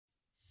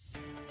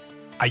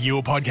Are you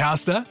a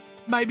podcaster?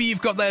 Maybe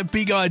you've got that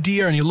big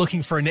idea and you're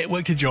looking for a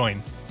network to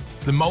join.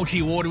 The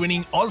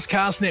multi-award-winning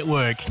Ozcast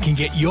Network can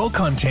get your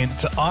content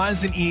to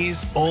eyes and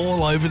ears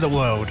all over the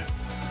world.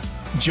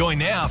 Join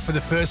now for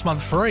the first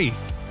month free,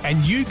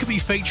 and you could be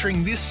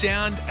featuring this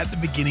sound at the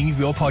beginning of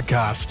your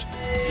podcast.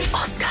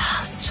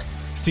 Ozcast.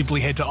 Simply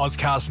head to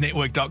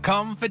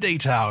ozcastnetwork.com for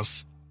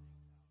details.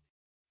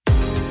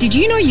 Did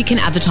you know you can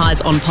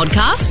advertise on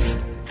podcasts?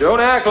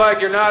 Don't act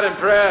like you're not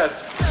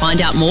impressed.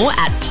 Find out more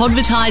at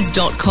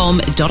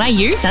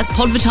podvertise.com.au. That's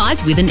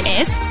podvertise with an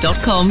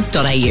s.com.au.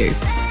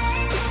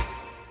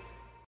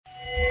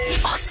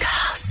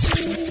 Ozcast.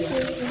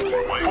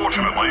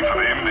 Fortunately for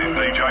them, their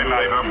DJ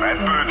neighbour,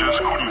 Matt Burgess,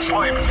 couldn't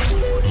sleep.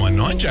 My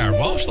night, Jared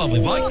Walsh, lovely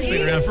bloke. He's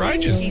been around for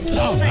ages. He's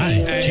lovely.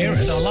 Mate, Jared,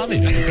 I love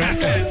him. He's a great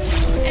guy.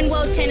 And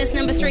world tennis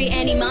number 3,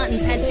 Andy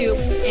Martins, had to,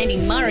 Andy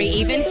Murray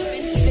even.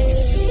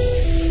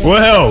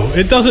 Well,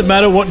 it doesn't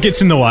matter what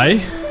gets in the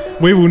way.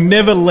 We will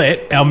never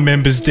let our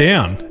members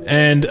down.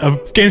 And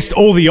against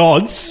all the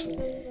odds,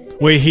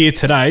 we're here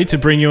today to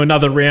bring you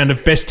another round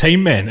of Best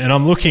Team Men. And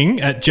I'm looking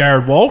at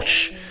Jared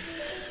Walsh.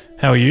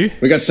 How are you?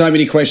 We got so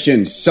many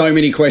questions.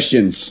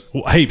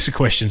 Well, heaps of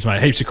questions,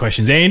 mate. Heaps of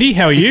questions. Andy,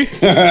 how are you?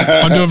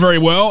 I'm doing very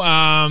well.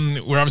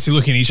 We're obviously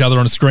looking at each other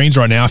on screens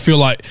right now. I feel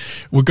like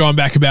we're going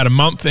back about a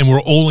month and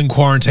we're all in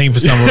quarantine for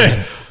some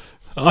reason.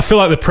 I feel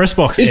like the press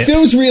box. It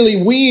feels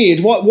really weird.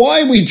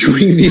 Why are we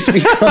doing this?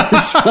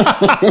 Because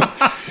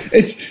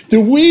it's the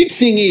weird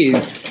thing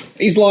is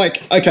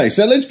like, okay,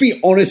 so let's be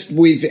honest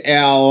with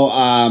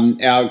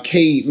our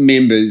key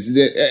members.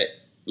 That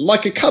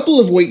like a couple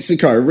of weeks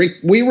ago,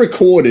 we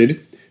recorded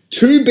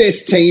 2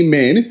 Best Team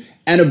Men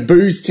and a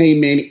Booze Team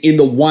Men in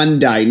the one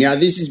day. Now,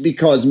 this is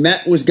because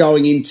Matt was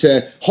going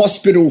into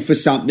hospital for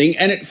something,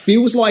 and it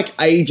feels like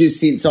ages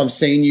since I've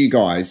seen you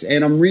guys,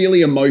 and I'm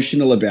really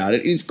emotional about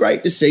it. It's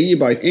great to see you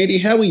both. Andy,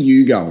 how are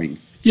you going?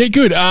 Yeah,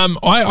 good.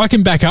 I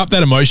can back up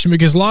that emotion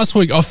because last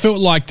week I felt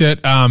like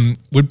that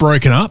we'd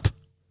broken up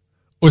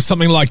or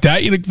something like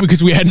that,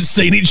 because we hadn't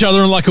seen each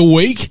other in like a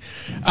week.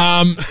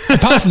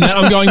 Apart from that,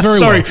 I'm going very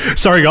well.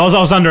 Sorry, guys. I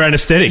was under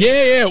anaesthetic.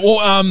 Yeah. Well,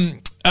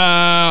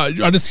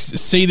 I just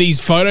see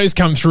these photos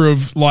come through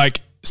of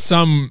like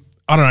something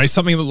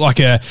that like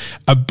a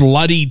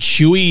bloody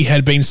Chewy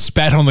had been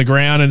spat on the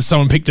ground and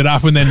someone picked it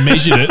up and then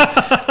measured it.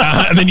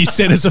 And then you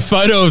sent us a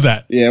photo of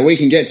that. Yeah, we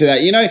can get to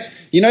that. You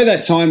know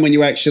that time when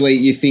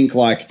you think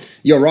like,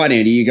 you're right,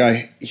 Andy, you go,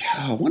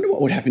 yeah, I wonder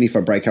what would happen if I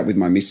break up with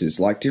my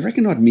missus. Like, do you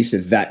reckon I'd miss her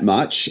that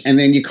much? And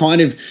then you're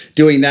kind of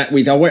doing that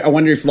with, I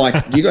wonder if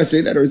like, do you guys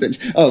do that? Or is that,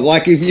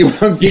 like if you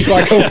think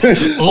like,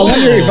 I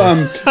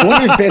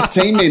wonder if Best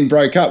Team Men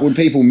broke up, would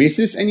people miss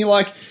us? And you're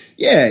like,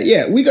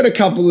 yeah, we got a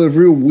couple of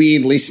real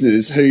weird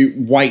listeners who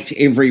wait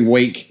every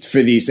week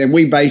for this, and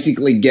we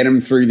basically get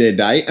them through their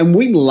day, and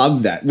we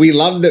love that. We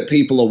love that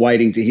people are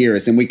waiting to hear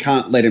us, and we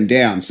can't let them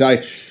down.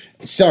 So,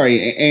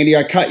 sorry, Andy,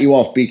 I cut you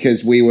off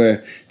because we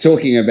were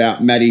talking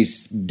about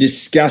Matty's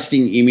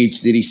disgusting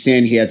image that he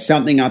sent. He had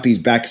something up his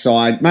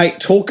backside.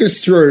 Mate, talk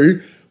us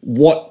through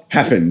what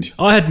happened.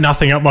 I had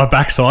nothing up my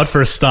backside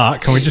for a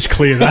start. Can we just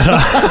clear that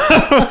up?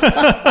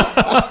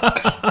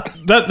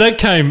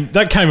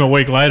 that came a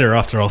week later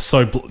after I was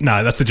so...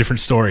 No, that's a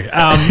different story. No,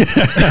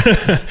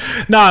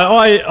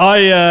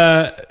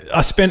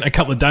 I spent a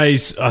couple of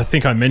days, I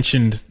think I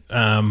mentioned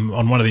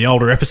on one of the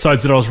older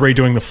episodes, that I was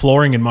redoing the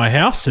flooring in my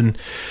house, and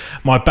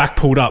my back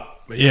pulled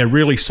up,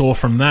 really sore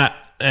from that,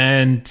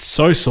 and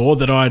so sore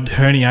that I'd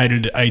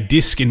herniated a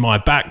disc in my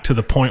back to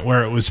the point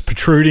where it was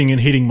protruding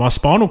and hitting my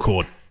spinal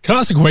cord. Can I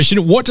ask a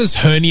question? What does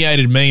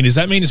herniated mean? Does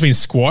that mean it's been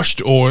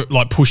squashed or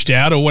like pushed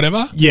out or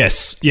whatever?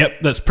 Yes. Yep.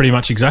 That's pretty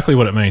much exactly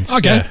what it means.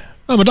 Okay. Yeah.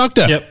 I'm a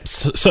doctor. Yep.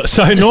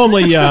 So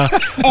normally...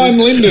 I'm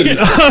Lyndon.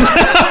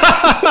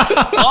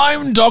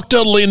 I'm Dr.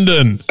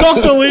 Lyndon.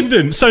 Dr.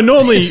 Lyndon. So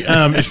normally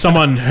if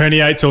someone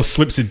herniates or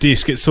slips a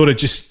disc, it sort of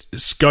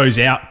just goes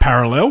out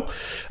parallel.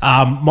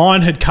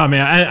 Mine had come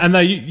out, and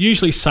they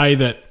usually say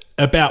that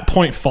about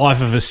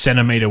 0.5 of a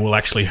centimetre will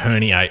actually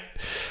herniate.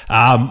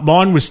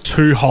 Mine was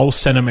 2 whole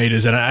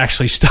centimetres, and it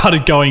actually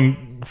started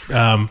going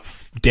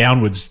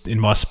downwards in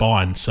my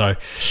spine. So,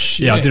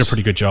 yeah, I did a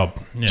pretty good job.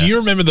 Yeah. Do you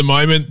remember the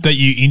moment that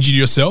you injured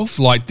yourself?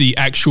 Like the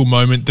actual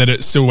moment that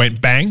it still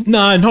went bang?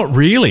 No, not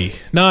really.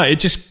 No, it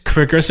just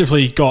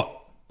progressively got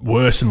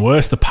worse and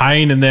worse, the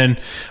pain. And then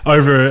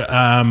over,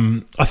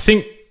 I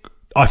think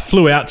I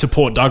flew out to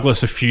Port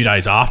Douglas a few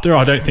days after.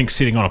 I don't think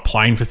sitting on a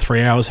plane for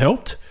 3 hours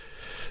helped.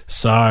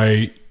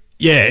 So,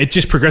 yeah, it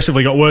just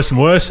progressively got worse and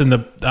worse, and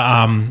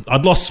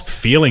I'd lost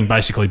feeling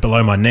basically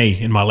below my knee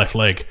in my left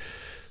leg.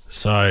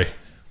 So,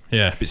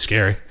 yeah, a bit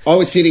scary. I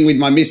was sitting with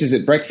my missus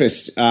at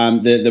breakfast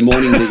the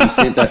morning that you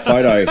sent that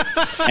photo,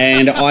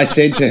 and I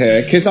said to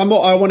her, because I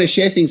want to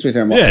share things with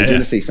her. I'm like, do you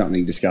want to see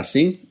something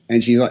disgusting?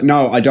 And she's like,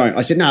 no, I don't.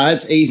 I said, no,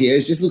 that's easy.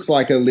 It just looks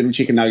like a little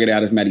chicken nugget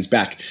out of Maddie's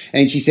back.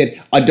 And she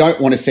said, I don't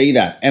want to see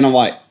that. And I'm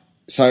like,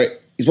 so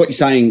is what you're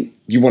saying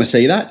you want to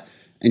see that?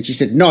 And she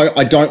said, no,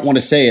 I don't want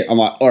to see it. I'm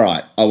like, all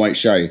right, I won't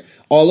show you.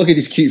 oh, look at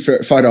this cute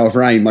photo of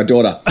Rain, my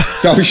daughter.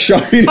 So I was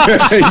showing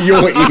her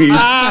your image,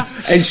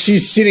 and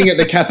she's sitting at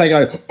the cafe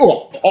going,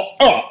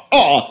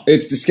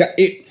 it's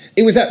disgusting.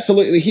 It was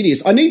absolutely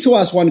hideous. I need to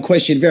ask one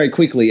question very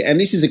quickly, and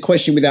this is a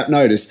question without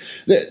notice.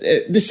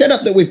 The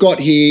setup that we've got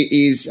here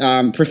is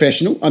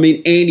professional. I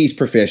mean, Andy's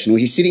professional.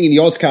 He's sitting in the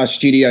Ozcast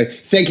studio.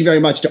 Thank you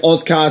very much to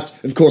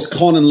Ozcast. Of course,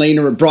 Con and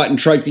Lena at Brighton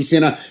Trophy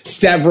Centre,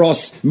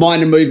 Stavros,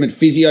 Mind and Movement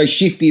Physio,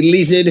 Shifty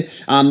Lizard,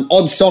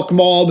 Odd Sock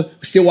Mob.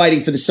 Still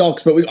waiting for the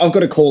socks, but I've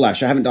got to call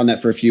Ash. I haven't done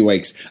that for a few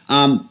weeks.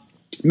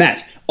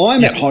 Matt,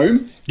 I'm at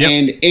home. Yep.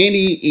 And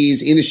Andy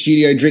is in the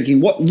studio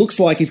drinking what looks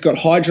like he's got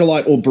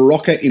Hydrolite or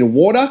Barocca in a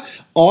water.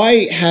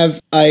 I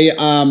have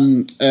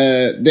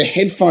the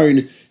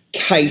headphone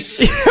case.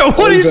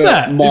 What is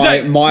that?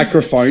 My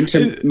microphone.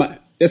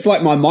 It's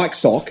like my mic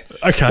sock.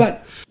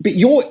 Okay. But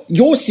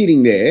you're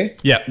sitting there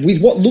yep.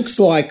 with what looks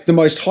like the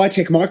most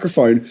high-tech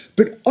microphone,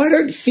 but I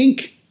don't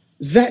think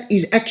that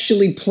is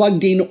actually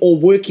plugged in or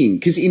working,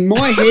 because in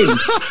my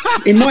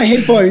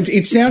headphones,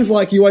 it sounds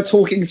like you are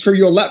talking through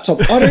your laptop.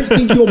 I don't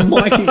think your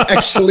mic is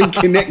actually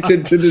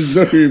connected to the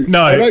Zoom.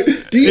 No.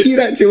 Do you hear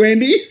that too,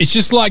 Andy? It's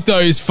just like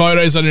those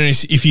photos, I don't know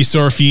if you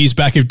saw a few years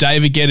back of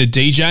David Guetta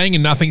DJing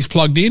and nothing's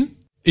plugged in.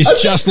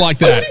 It's just like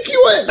that. I think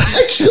you were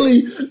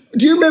actually...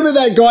 Do you remember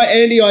that guy,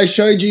 Andy, I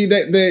showed you,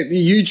 that the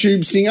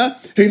YouTube singer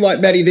who, like,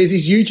 Maddie, there's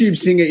this YouTube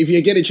singer, if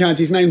you get a chance,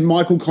 his name's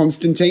Michael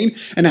Constantine,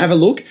 and have a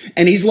look,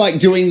 and he's, like,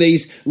 doing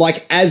these,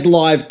 like, as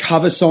live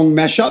cover song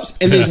mashups,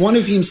 and there's one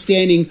of him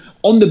standing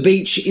on the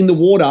beach in the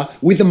water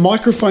with a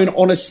microphone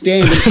on a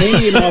stand, and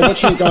Andy and I are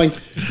watching it going,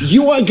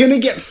 you are going to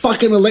get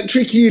fucking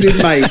electrocuted,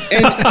 mate.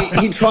 And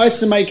he tries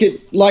to make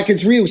it like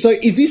it's real. So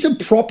is this a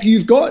prop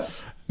you've got?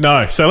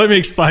 No, so let me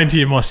explain to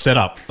you my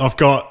setup. I've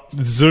got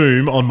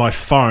Zoom on my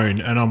phone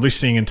and I'm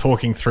listening and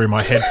talking through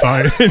my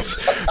headphones,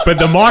 but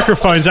the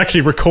microphone's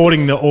actually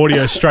recording the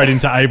audio straight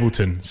into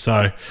Ableton.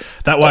 So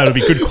that way it'll be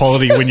good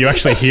quality when you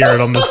actually hear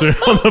it on the Zoom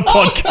on the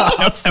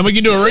podcast. And we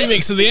can do a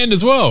remix at the end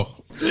as well.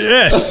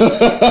 Yes.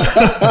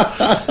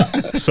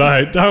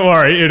 So don't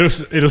worry,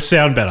 it'll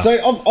sound better.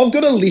 So I've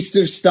got a list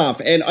of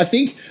stuff, and I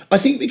think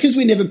because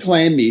we never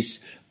planned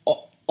this,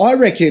 I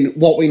reckon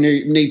what we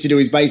need to do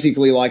is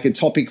basically like a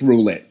topic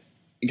roulette,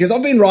 because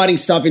I've been writing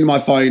stuff in my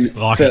phone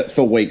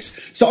for weeks.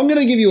 So I'm going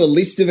to give you a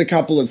list of a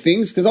couple of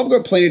things, because I've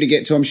got plenty to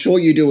get to. I'm sure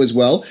you do as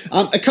well.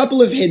 A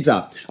couple of heads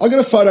up. I got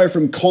a photo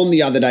from Con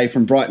the other day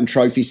from Brighton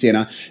Trophy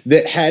Centre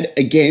that had,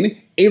 again,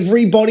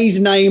 everybody's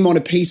name on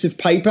a piece of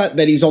paper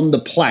that is on the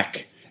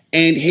plaque.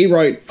 And he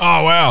wrote,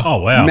 Oh,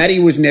 wow. Maddie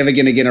was never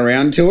going to get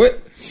around to it.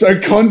 So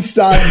Con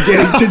started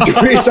getting to do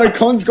it. So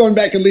Con's gone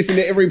back and listened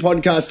to every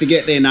podcast to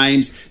get their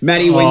names.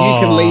 Maddie, when you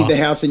can leave the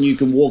house and you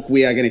can walk,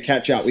 we are going to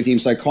catch up with him.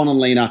 So Con and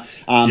Lena,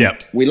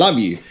 we love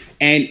you.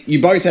 And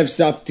you both have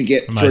stuff to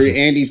get through.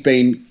 Andy's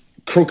been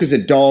crook as a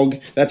dog.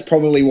 That's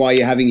probably why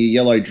you're having a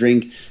yellow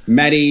drink.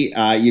 Maddie,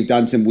 you've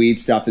done some weird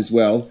stuff as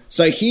well.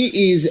 So here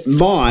is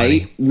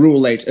my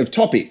roulette of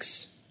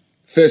topics.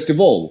 First of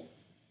all,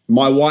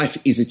 my wife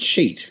is a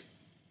cheat.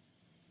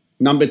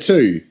 Number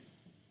 2,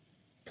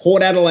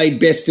 Port Adelaide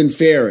best and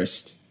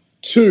fairest.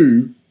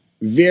 2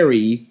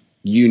 very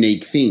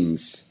unique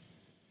things.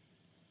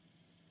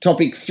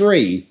 Topic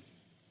 3,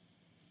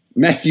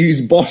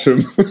 Matthew's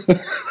bottom.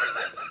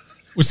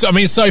 I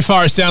mean, so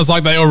far it sounds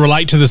like they all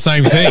relate to the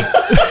same thing.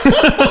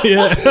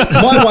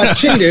 My wife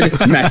cheated,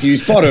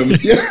 Matthew's bottom.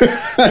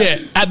 Yeah,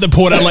 at the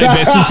Port Adelaide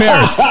best and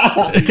fairest.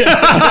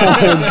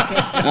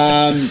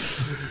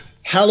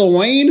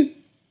 Halloween.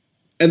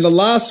 And the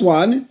last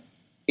one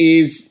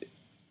is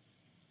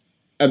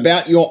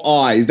about your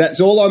eyes. That's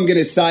all I'm going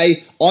to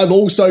say. I've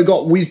also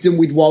got wisdom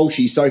with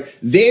Walshy. So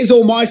there's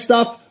all my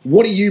stuff.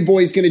 What are you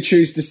boys going to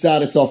choose to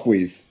start us off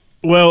with?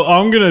 Well,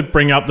 I'm going to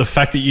bring up the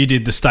fact that you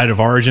did the State of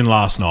Origin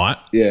last night.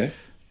 Yeah.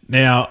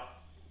 Now,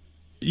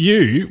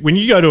 when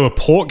you go to a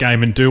Port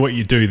game and do what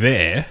you do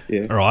there,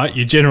 all right,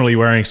 you're generally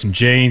wearing some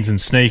jeans and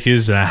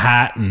sneakers and a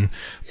hat and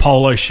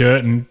polo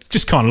shirt and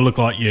just kind of look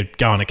like you're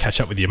going to catch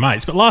up with your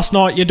mates. But last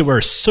night you had to wear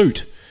a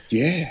suit.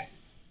 Yeah.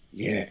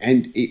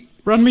 And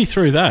run me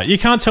through that. You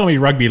can't tell me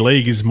rugby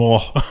league is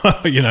more,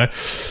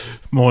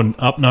 more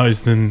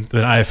up-nosed than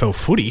AFL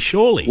footy,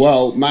 surely.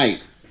 Well,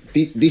 mate,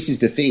 this is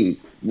the thing.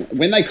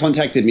 When they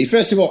contacted me,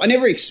 first of all, I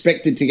never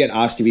expected to get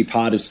asked to be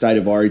part of State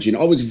of Origin.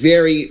 I was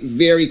very,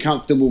 very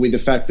comfortable with the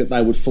fact that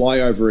they would fly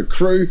over a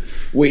crew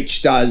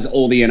which does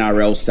all the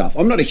NRL stuff.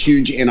 I'm not a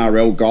huge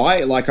NRL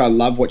guy. Like, I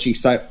love watching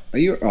Are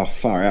you? Oh,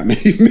 far out,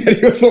 Matty.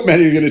 I thought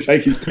Matty was going to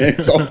take his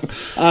pants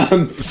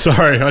off.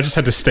 Sorry, I just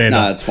had to stand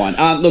up. No, it's fine.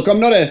 Look, I'm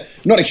not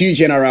a huge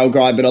NRL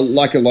guy, but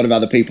like a lot of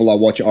other people, I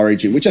watch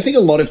Origin, which I think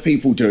a lot of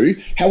people do.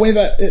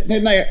 However,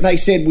 then they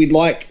said we'd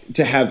like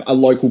to have a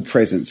local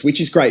presence,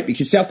 which is great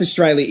because South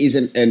Australia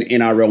isn't an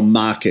NRL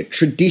market.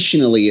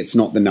 Traditionally, it's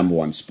not the number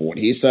one sport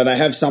here. So they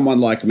have someone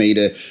like me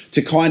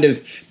to kind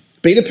of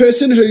be the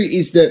person who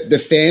is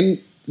the fan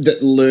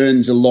that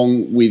learns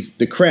along with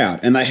the crowd.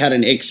 And they had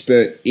an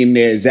expert in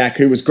there, Zach,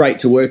 who was great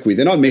to work with.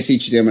 And I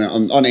messaged them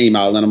on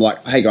email, and I'm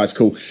like, hey, guys,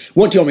 cool.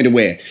 What do you want me to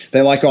wear?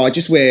 They're like, I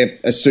just wear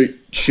a suit,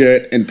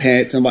 shirt, and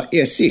pants. I'm like,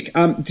 yeah, sick.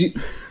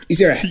 Is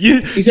there a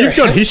You've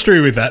got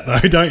history with that, though,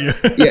 don't you?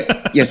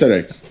 Yeah, yes, I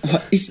do.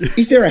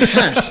 Is there a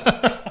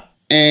hat?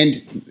 And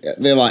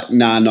they're like,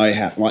 nah, no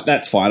hat. I'm like,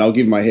 that's fine. I'll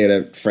give my head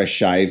a fresh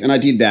shave. And I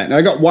did that. And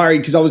I got worried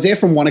because I was there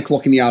from 1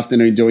 o'clock in the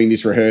afternoon doing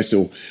this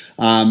rehearsal,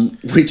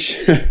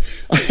 which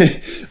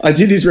I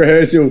did this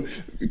rehearsal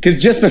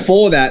because just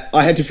before that,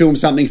 I had to film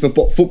something for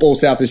Football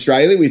South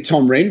Australia with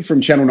Tom Wren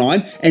from Channel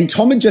 9. And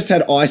Tom had just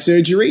had eye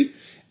surgery.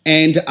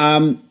 And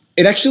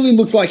it actually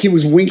looked like he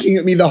was winking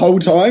at me the whole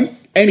time.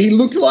 And he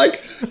looked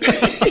like...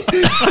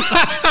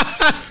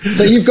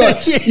 So you've got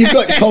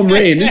Tom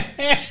Wren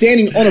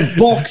standing on a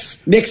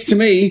box next to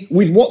me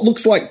with what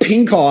looks like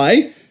pink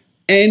eye,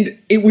 and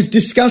it was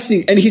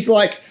disgusting. And he's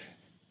like,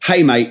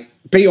 hey, mate,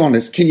 be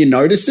honest, can you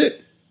notice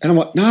it? And I'm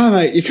like, no,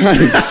 mate, you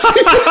can't.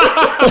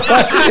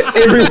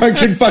 Everyone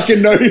can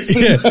fucking notice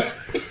it.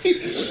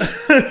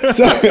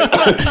 So,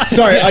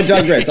 sorry, I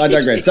digress.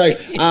 So,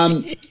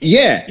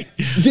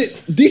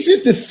 this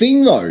is the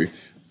thing, though.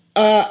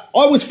 I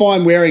was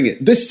fine wearing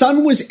it. The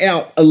sun was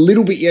out a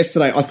little bit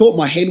yesterday. I thought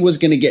my head was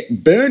going to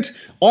get burnt.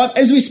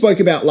 As we spoke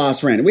about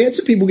last round, we had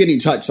some people get in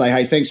touch, say,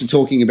 hey, thanks for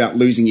talking about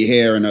losing your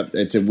hair and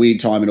it's a weird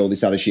time and all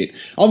this other shit.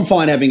 I'm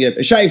fine having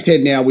a shaved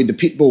head now with the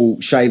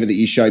Pitbull shaver that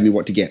you showed me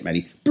what to get,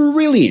 Matty.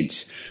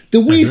 Brilliant.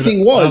 The weird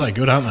thing was, they're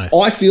good, aren't they?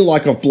 I feel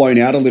like I've blown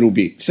out a little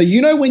bit. So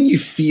you know when you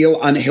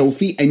feel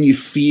unhealthy and you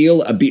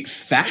feel a bit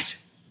fat?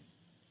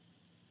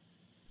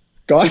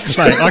 Guys?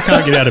 Mate, I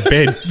can't get out of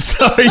bed.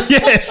 So,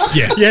 yes,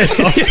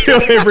 I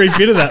feel every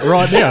bit of that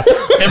right now.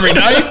 Every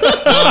day?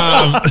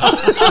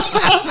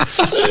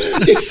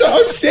 So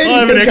I'm standing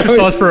I haven't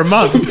exercised for a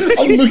month.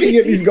 I'm looking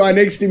at this guy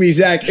next to me,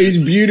 Zach, who's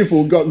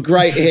beautiful, got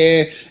great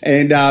hair,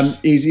 and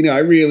he's,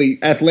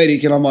 really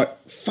athletic. And I'm like,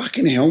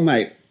 fucking hell,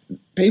 mate.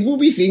 People will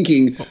be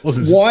thinking,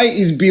 why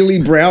is Billy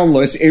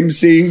Brownless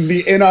emceeing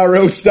the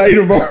NRL State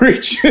of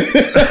Origin?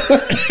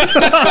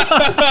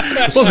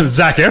 It wasn't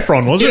Zac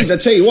Efron, was it? I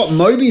tell you what,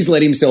 Moby's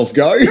let himself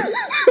go.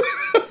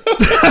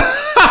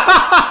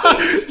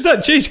 Is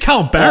that, geez,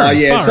 Carl Barron? Oh,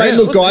 yeah. So, out.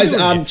 look, guys,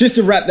 just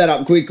to wrap that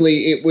up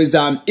quickly, it was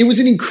an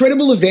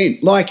incredible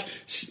event. Like,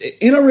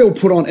 NRL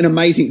put on an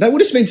amazing... They would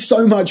have spent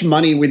so much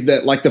money with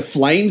the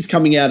flames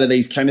coming out of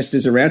these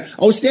canisters around.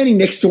 I was standing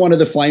next to one of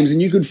the flames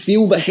and you could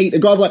feel the heat. The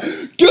guy's like,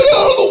 get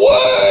out of the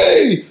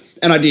way!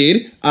 And I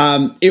did.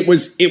 It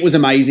was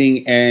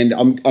amazing, and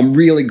I'm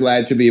really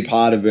glad to be a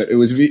part of it. It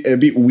was a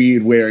bit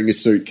weird wearing a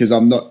suit because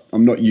I'm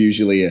not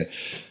usually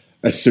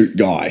a suit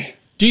guy.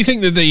 Do you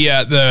think that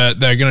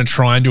they're going to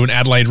try and do an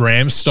Adelaide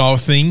Rams style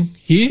thing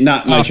here?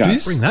 No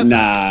chance. Bring that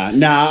back.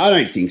 Nah, I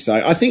don't think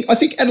so. I think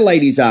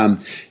Adelaide is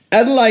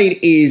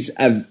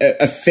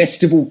a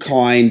festival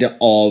kind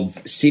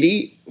of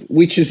city,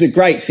 which is a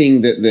great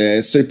thing that the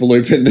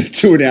Superloop and the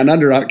Tour Down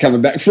Under aren't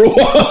coming back for a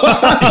while.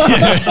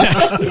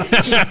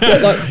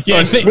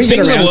 We get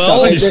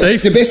around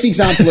stuff. The best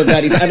example of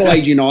that is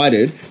Adelaide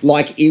United,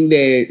 like in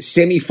their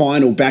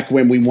semi-final back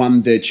when we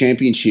won the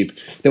championship,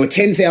 there were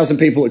 10,000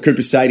 people at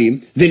Cooper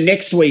Stadium. The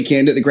next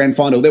weekend at the grand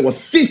final, there were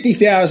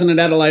 50,000 at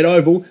Adelaide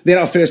Oval. Then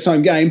our first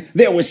home game,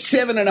 there was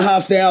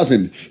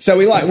 7,500. So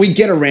we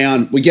get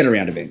around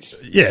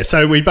events. Yeah,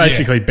 so we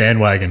basically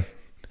bandwagon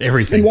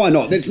everything. And why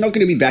not? It's not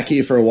going to be back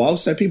here for a while,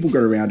 so people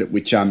got around it,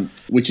 which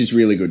is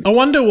really good. I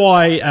wonder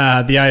why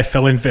the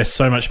AFL invests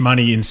so much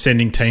money in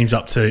sending teams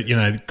up to,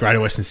 Greater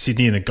Western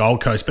Sydney and the Gold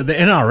Coast, but the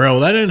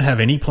NRL, they don't have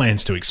any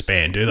plans to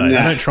expand, do they? Nah. They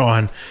don't try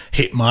and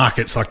hit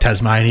markets like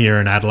Tasmania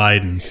and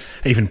Adelaide and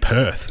even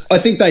Perth. I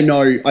think they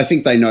know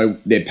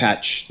their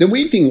patch. The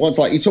weird thing was,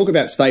 you talk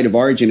about State of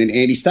Origin, and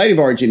Andy, State of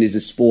Origin is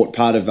a sport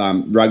part of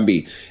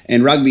rugby,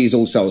 and rugby is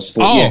also a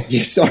sport. Oh.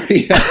 Yeah,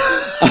 sorry.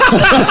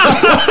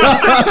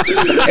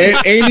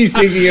 Andy's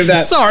thinking of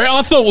that. Sorry,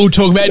 I thought we were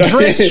talking about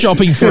dress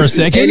shopping for a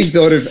second. Andy I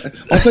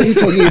thought you were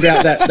talking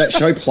about that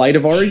show Plate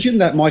of Origin,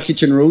 that My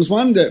Kitchen Rules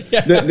one. The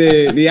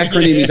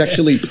acronym is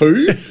actually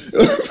POO.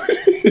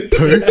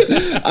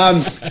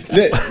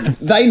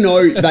 They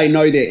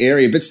know their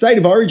area, but State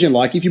of Origin,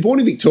 if you're born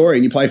in Victoria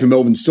and you play for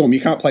Melbourne Storm,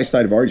 you can't play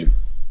State of Origin.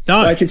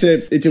 No. It's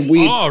a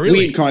weird, really?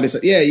 weird kind of...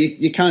 Yeah,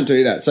 you can't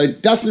do that. So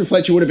Dustin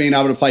Fletcher would have been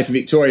able to play for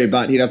Victoria,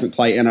 but he doesn't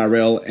play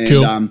NRL, and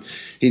cool.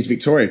 He's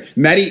Victorian.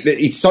 Matty,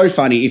 it's so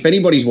funny. If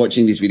anybody's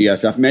watching this video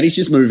stuff, Matty's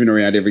just moving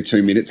around every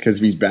 2 minutes because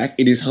of his back.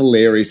 It is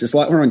hilarious. It's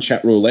like we're on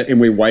chat roulette and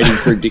we're waiting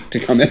for a dick to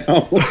come out.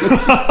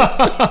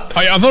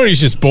 I thought he was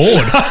just bored. No,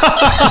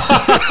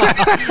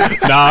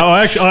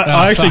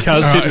 I actually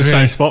can't sit in the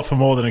same spot for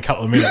more than a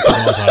couple of minutes.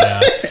 Otherwise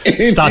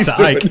I start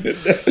to ache.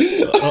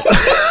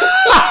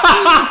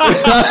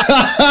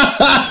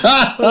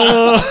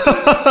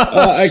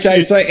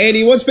 Okay, so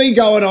Andy, what's been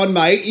going on,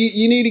 mate?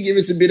 You need to give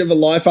us a bit of a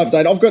life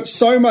update. I've got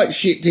so much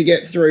shit to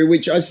get through,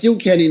 which I still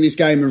can in this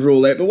game of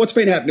roulette, but what's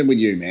been happening with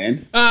you,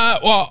 man?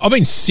 Well, I've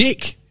been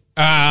sick.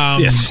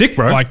 Sick,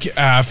 bro.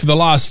 For the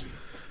last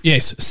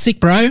Yes, sick,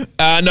 bro.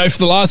 No, for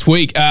the last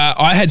week,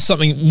 I had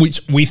something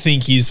which we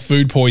think is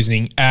food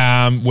poisoning,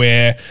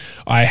 where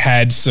I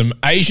had some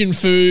Asian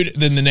food.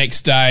 Then the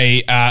next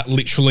day,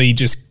 literally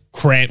just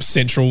cramps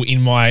central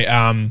in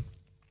my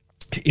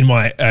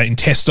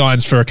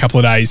intestines for a couple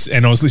of days,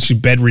 and I was literally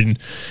bedridden,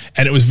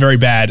 and it was very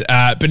bad.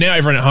 But now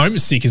everyone at home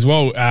is sick as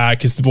well,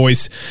 because the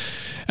boys,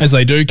 as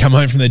they do, come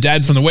home from their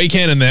dads from the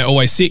weekend, and they're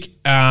always sick.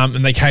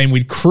 And they came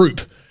with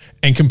croup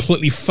and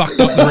completely fucked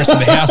up the rest of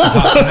the house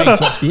apart from me,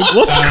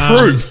 so that's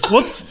good.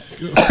 What's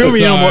croup? Fill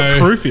me in on what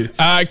croup is.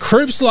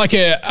 Croup's like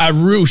a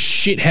real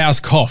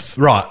shithouse cough.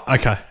 Right,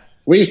 okay.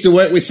 We used to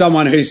work with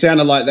someone who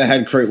sounded like they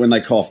had croup when they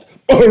coughed.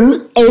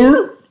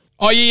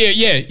 Oh,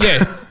 yeah.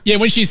 Yeah,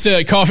 when she used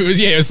to cough,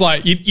 it was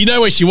like, you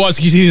know where she was,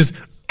 because you hear this,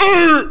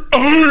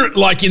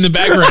 like in the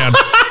background.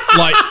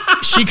 Like,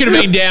 she could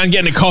have been down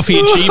getting a coffee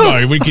at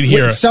Chibo. We could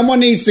hear her. Someone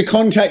needs to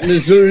contact the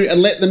zoo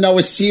and let them know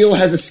a seal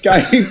has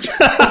escaped.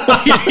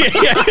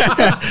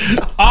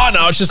 Oh,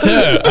 no, it's just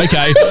her.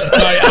 Okay.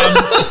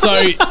 So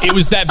it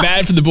was that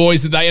bad for the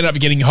boys that they ended up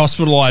getting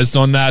hospitalised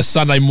on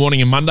Sunday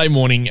morning and Monday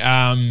morning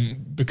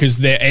because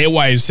their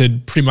airwaves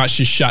had pretty much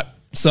just shut.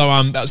 So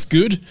that was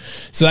good.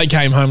 So they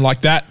came home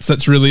like that. So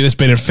that's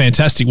been a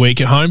fantastic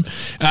week at home.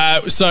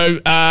 That's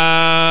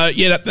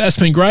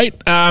been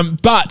great.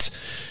 But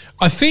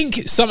I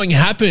think something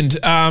happened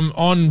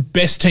on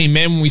Best Team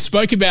Men when we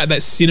spoke about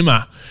that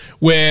cinema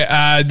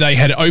where they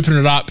had opened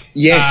it up.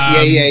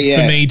 Yes,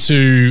 for me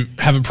to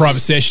have a private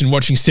session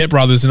watching Step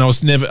Brothers, and I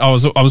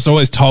was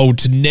always told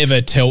to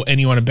never tell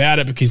anyone about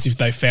it, because if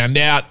they found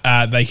out,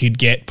 they could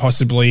get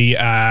possibly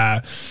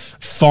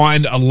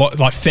fined a lot,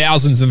 like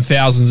thousands and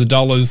thousands of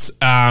dollars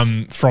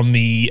from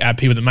the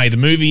people that made the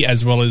movie,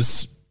 as well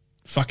as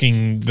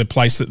fucking the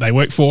place that they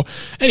work for.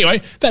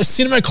 Anyway, that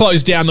cinema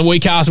closed down the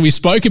week after we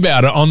spoke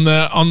about it on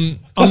the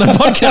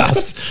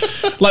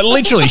podcast. Like,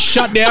 literally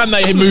shut down.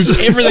 They had moved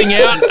everything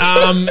out,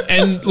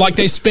 and like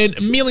they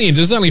spent millions.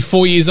 It was only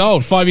 5 years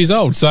old.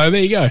 So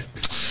there you go.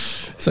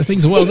 So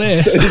things are well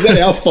there. So is that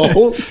our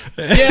fault?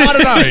 Yeah, I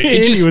don't know.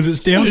 It was its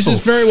downfall. It was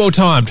just very well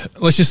timed.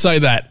 Let's just say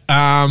that.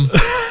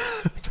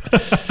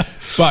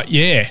 But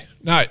yeah,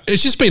 no,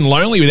 it's just been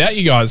lonely without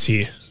you guys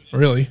here,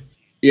 really.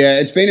 Yeah,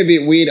 it's been a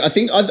bit weird. I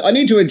think I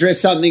need to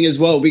address something as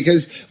well,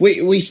 because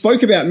we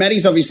spoke about,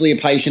 Maddie's obviously a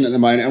patient at the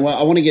moment, and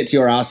I want to get to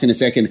your ass in a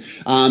second.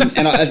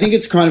 And I think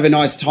it's kind of a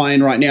nice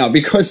tie-in right now,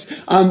 because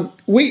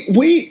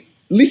we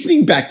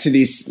listening back to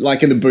this,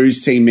 like in the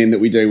Booze Team Men that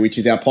we do, which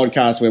is our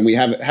podcast when we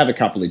have a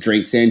couple of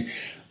drinks, and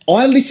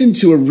I listened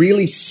to a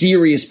really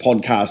serious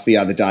podcast the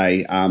other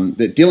day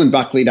that Dylan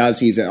Buckley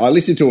does. I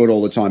listen to it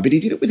all the time, but he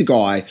did it with a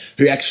guy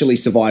who actually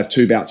survived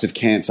 2 bouts of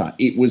cancer.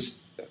 It was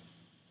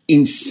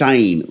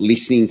insane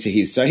listening to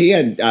his. So he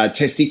had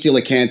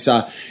testicular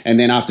cancer, and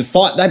then after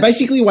they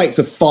basically wait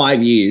for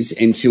 5 years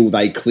until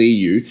they clear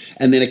you,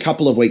 and then a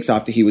couple of weeks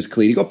after he was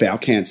cleared, he got bowel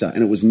cancer,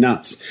 and it was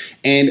nuts.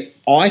 And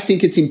I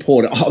think it's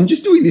important. I'm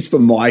just doing this for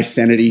my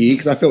sanity here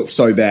because I felt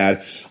so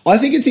bad. I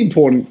think it's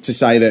important to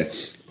say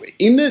that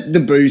in the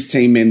Booze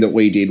Team Men that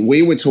we did,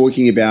 we were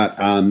talking about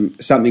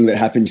something that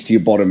happens to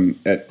your bottom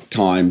at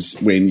times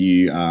when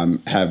you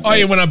have... Oh,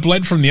 yeah, when I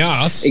bled from the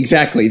arse.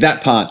 Exactly,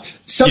 that part.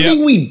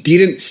 Something we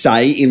didn't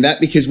say in that,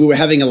 because we were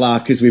having a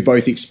laugh because we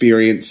both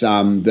experienced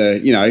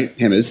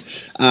hemmers.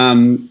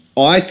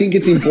 I think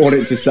it's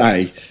important to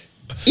say,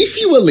 if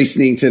you were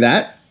listening to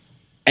that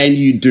and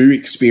you do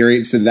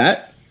experience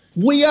that,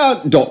 we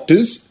aren't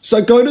doctors,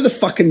 so go to the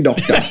fucking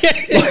doctor.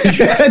 Like,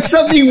 that's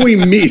something we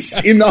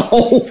missed in the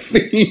whole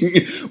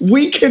thing.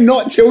 We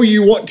cannot tell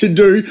you what to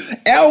do.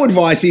 Our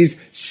advice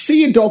is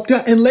see a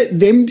doctor and let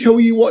them tell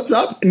you what's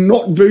up, and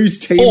not Booze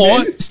Team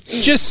Men. Or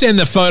just send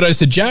the photos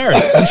to Jared.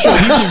 I'm sure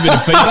he'll give a bit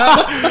of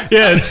feedback.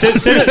 Yeah,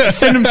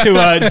 send them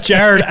to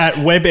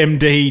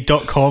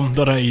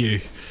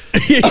jared@webmd.com.au.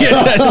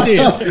 Yeah, that's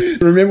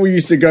it. Remember, we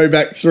used to go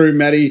back through,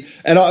 Maddie,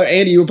 and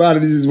Andy, you were part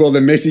of this as well,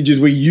 the messages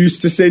we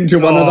used to send to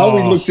one another.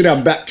 We looked at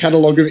our back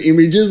catalogue of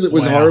images. It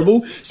was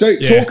horrible. So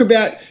talk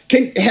about,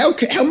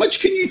 how much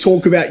can you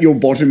talk about your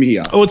bottom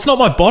here? Oh, it's not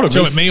my bottom.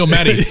 So it's me or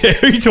Maddie? Yeah,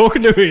 who are you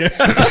talking to here?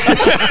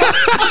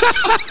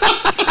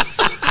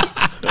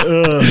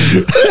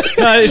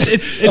 No,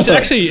 it's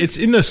actually, it's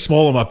in the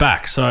small of my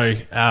back. So,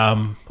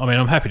 I'm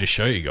happy to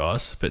show you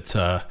guys, but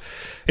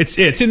it's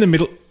in the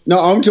middle. No,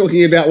 I'm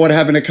talking about what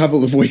happened a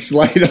couple of weeks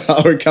later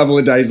or a couple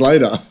of days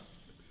later.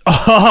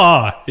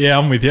 Oh, yeah,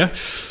 I'm with you.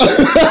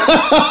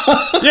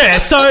 Yeah,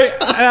 so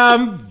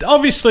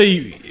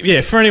obviously,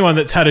 for anyone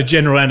that's had a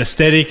general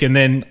anaesthetic and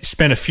then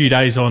spent a few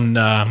days on,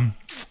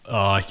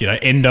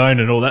 endone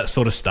and all that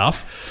sort of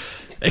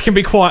stuff, it can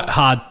be quite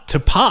hard to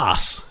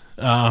pass.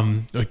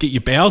 Or get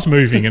your bowels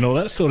moving and all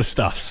that sort of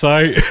stuff. So,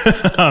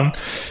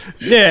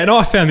 and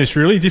I found this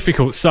really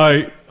difficult.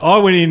 So I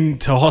went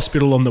into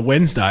hospital on the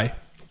Wednesday,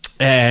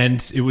 and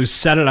it was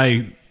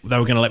Saturday they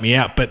were going to let me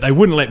out, but they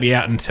wouldn't let me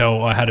out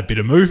until I had a bit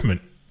of movement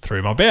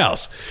through my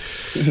bowels.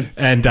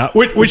 And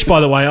which,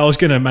 by the way, I was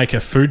going to make a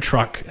food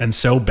truck and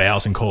sell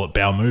bowels and call it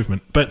bowel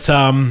movement. But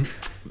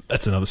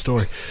that's another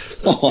story.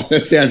 Oh,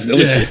 that sounds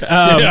delicious.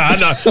 Yeah, I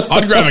know.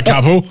 I'd grab a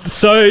couple.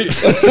 So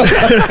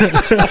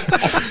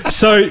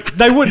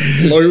they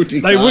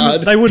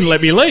wouldn't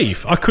let me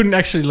leave. I couldn't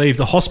actually leave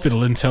the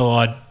hospital until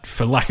I'd,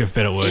 for lack of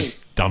better words,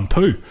 done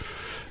poo.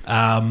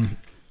 And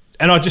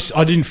I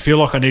didn't feel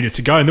like I needed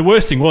to go. And the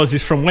worst thing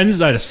is from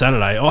Wednesday to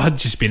Saturday, I had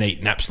just been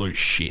eating absolute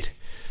shit.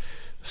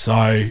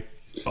 So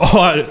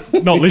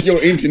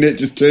your internet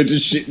just turned to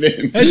shit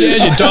then. How's your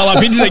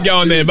dial-up internet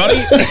going there,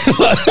 buddy?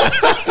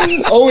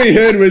 All we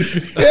heard was,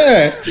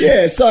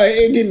 so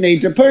it didn't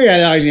need to poo.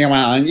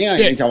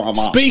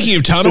 Speaking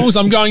of tunnels,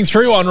 I'm going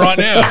through one right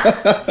now.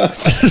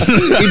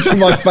 Into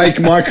my fake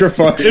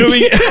microphone.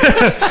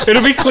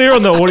 It'll be clear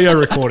on the audio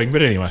recording,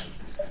 but anyway.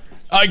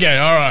 Okay,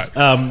 all right.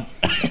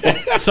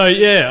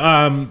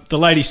 The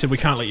lady said, we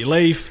can't let you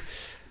leave.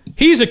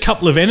 Here's a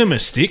couple of enema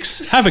sticks.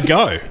 Have a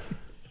go.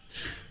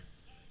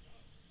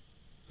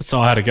 So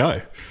I had to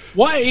go.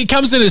 Why? It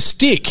comes in a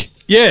stick.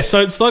 Yeah,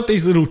 so it's like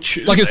these little...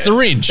 like a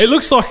syringe. It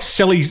looks like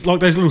Sally's, like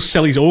those little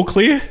Sally's All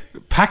Clear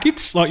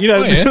packets. Like, they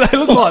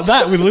look like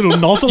that with a little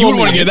nozzle. You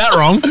wouldn't want to get that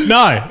wrong.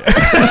 No.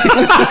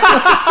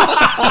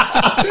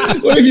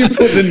 What if you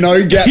put the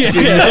no gaps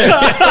in there?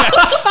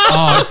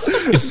 Oh,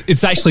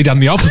 it's actually done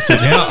the opposite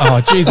now. Oh,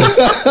 Jesus.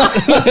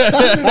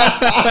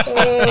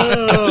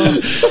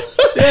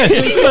 Yeah,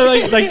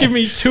 so they give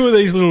me two of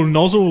these little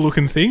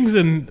nozzle-looking things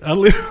and a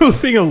little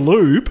thing of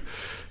lube,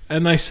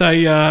 and they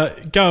say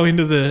go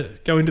into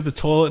the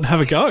toilet and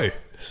have a go.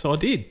 So I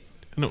did,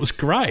 and it was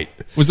great.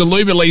 Was the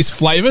lube at least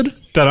flavoured?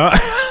 Don't know.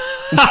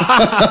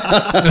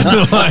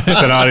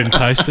 I didn't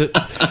taste it.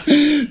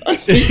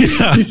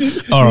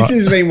 This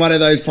has been one of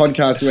those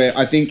podcasts where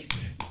I think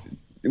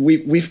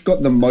we've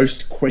got the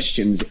most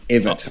questions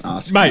ever to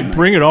ask. Mate,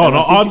 bring it on.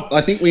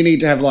 I think we need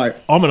to have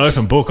I'm an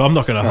open book. I'm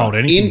not going to hold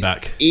anything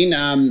back.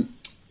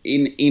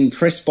 In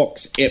press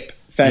box ep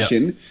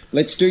fashion,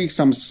 let's do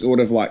some sort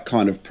of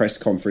kind of press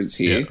conference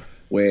here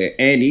where,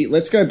 Andy,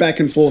 let's go back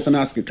and forth and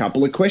ask a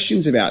couple of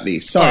questions about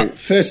this. So,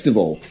 first of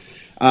all,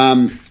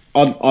 I'd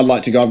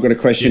like to go. I've got a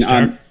question.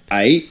 Yes,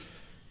 A,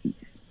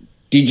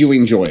 did you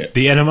enjoy it?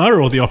 The enema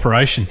or the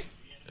operation?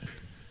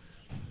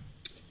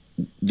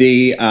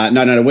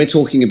 No. We're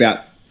talking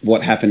about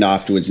what happened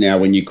afterwards now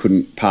when you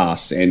couldn't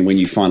pass and when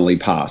you finally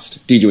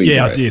passed. Did you enjoy it?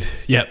 Yeah, I did.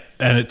 Yep.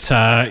 And it's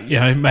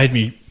it made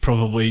me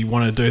probably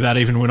want to do that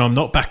even when I'm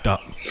not backed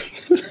up.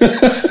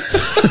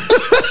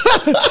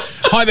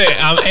 Hi there,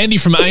 Andy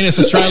from Anus,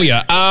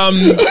 Australia.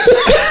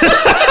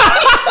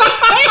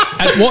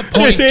 At what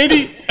point... Yes,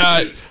 Andy.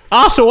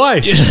 Arse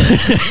away.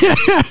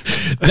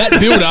 That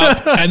build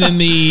up and then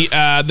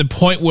the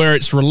point where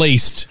it's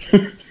released,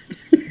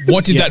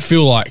 what did that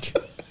feel like?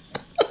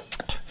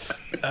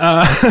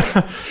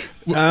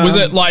 Was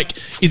it like?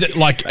 Is it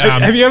like?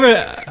 Have you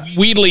ever?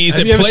 Weirdly, is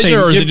it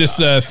pleasure or is it just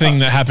a thing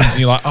that happens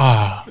and you're like,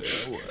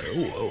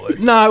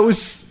 No, it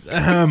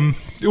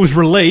was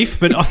relief.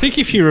 But I think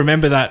if you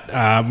remember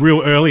that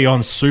real early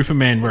on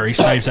Superman where he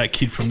saves that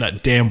kid from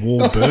that damn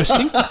wall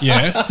bursting.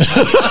 Yeah.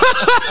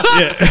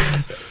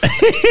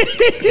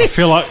 I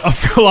feel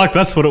like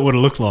that's what it would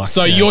have looked like.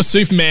 So you're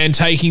Superman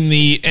taking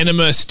the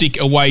enema stick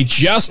away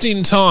just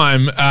in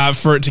time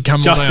for it to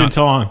come out. Just in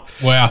time.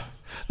 Wow.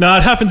 No,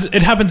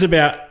 it happens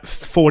about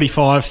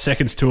 45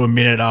 seconds to a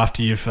minute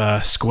after you've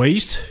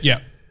squeezed. Yeah.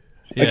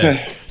 Yeah.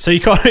 Okay. So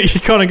you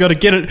kind of got to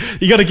get it.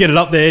 You got to get it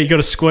up there. You got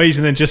to squeeze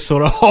and then just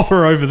sort of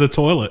hover over the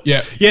toilet.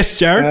 Yeah. Yes,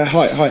 Jared.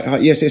 Hi.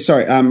 Yes.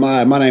 Sorry.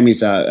 My name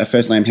is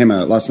first name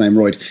Hemmer, last name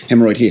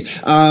Hemorrhoid here.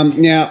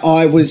 Now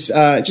I was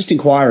just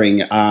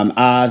inquiring.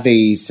 Are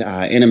these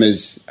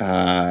enemas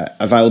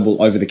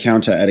available over the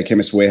counter at a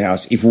Chemist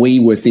Warehouse? If we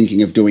were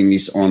thinking of doing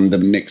this on the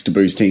next to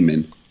Booze team,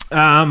 then.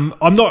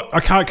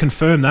 I can't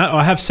confirm that.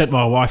 I have sent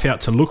my wife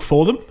out to look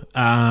for them.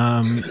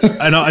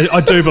 And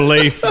I do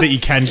believe that you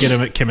can get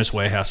them at Chemist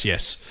Warehouse,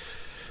 yes.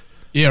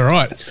 Yeah,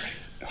 right.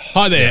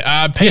 Hi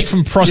there. Pete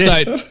from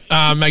Prostate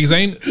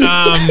Magazine.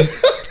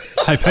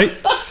 Hey, Pete.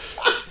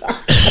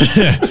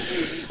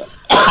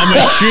 I'm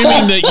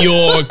assuming that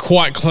you're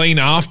quite clean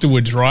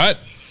afterwards, right?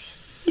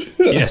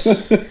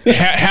 Yes.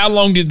 How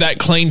long did that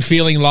clean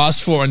feeling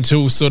last for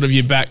until sort of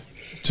you're back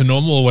to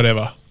normal or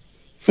whatever?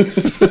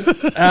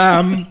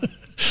 The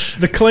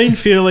clean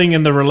feeling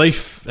and the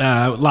relief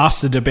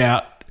lasted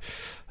about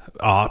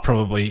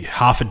probably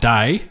half a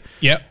day.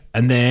 Yep.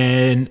 And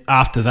then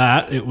after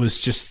that, it was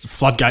just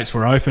floodgates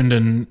were opened,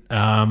 and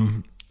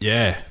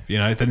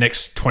the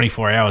next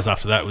 24 hours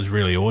after that was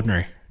really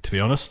ordinary, to be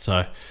honest.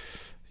 So,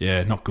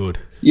 yeah, not good.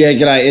 Yeah,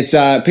 g'day. It's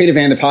Peter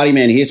Van, the party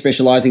man here,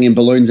 specialising in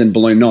balloons and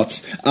balloon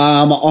knots.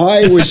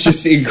 I was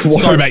just inquiring.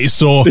 Sorry about your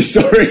saw.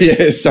 Sorry,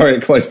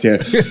 it closed down.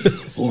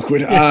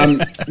 Awkward.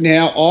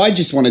 Now, I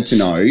just wanted to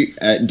know,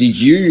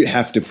 did you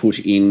have to put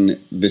in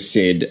the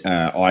said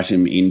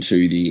item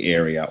into the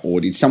area,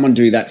 or did someone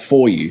do that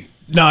for you?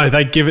 No,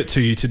 they give it to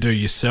you to do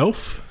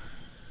yourself.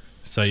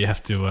 So you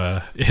have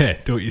to,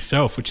 do it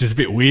yourself, which is a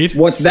bit weird.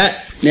 What's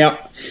that? Now,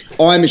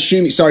 I'm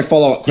assuming... Sorry,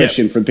 follow-up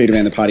question from Peter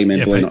Van, the party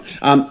man.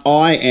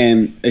 I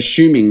am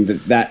assuming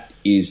that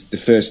is the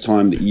first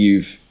time that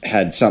you've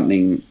had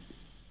something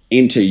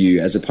enter you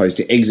as opposed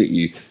to exit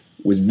you.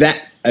 Was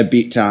that a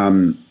bit,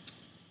 I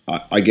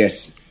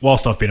guess...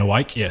 Whilst I've been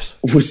awake, yes.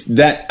 Was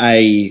that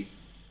a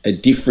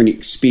different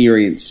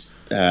experience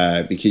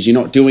because you're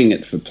not doing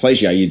it for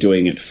pleasure, you're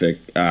doing it for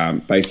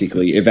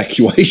basically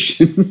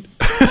evacuation?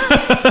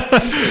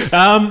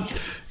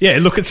 Yeah,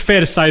 look, it's fair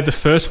to say the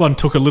first one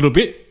took a little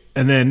bit,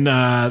 and then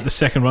the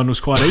second one was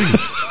quite easy.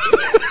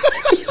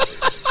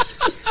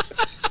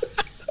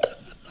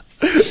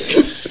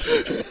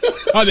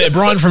 Hi there,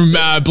 Brian from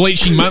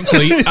Bleaching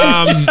Monthly.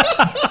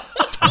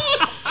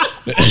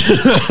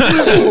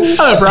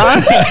 Hello,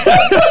 Brian.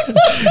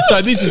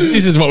 So this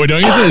is what we're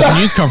doing, isn't it? It's a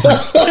news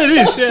conference. It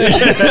is, yeah.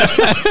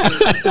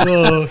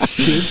 Oh,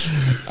 shit.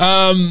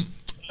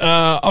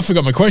 I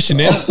forgot my question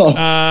now.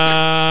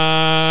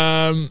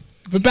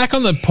 But back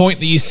on the point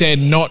that you said,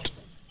 not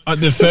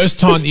the first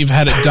time that you've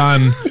had it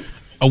done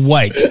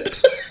awake.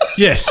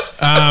 Yes.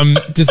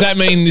 Does that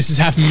mean this has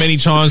happened many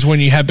times when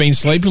you have been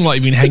sleeping, like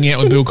you've been hanging out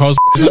with Bill Cosby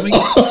or something?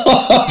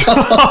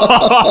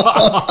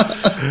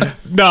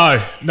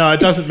 No, it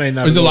doesn't mean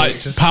that. Was it like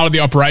part of the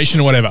operation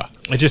or whatever?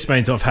 It just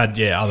means I've had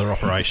other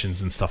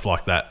operations and stuff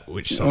like that.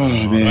 Which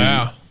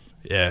Wow.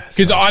 Yeah,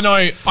 because I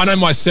know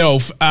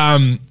myself.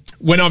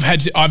 When I've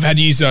had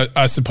to use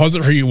a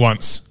suppository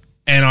once,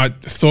 and I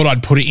thought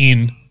I'd put it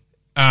in,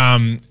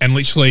 and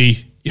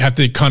literally you have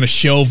to kind of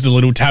shelve the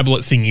little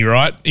tablet thingy,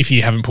 right? If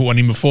you haven't put one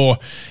in before,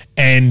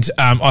 and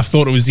I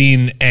thought it was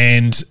in,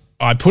 and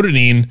I put it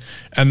in,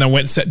 and then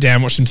went, sat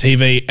down, watched some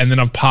TV, and then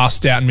I've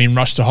passed out and been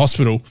rushed to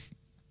hospital.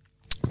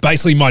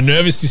 Basically, my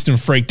nervous system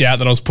freaked out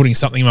that I was putting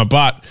something in my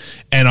butt,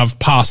 and I've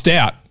passed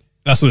out.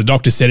 That's what the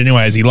doctor said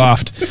anyway, as he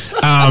laughed.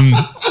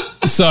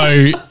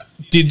 So,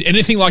 did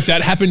anything like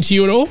that happen to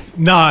you at all?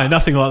 No,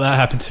 nothing like that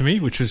happened to me,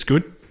 which was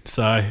good.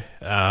 So,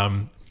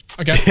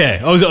 okay.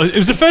 Yeah, it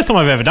was the first time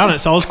I've ever done it,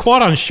 so I was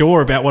quite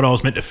unsure about what I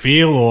was meant to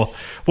feel or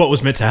what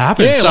was meant to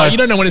happen. Yeah, so, like you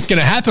don't know when it's going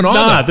to happen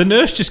either. No, the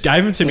nurse just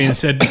gave them to me and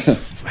said,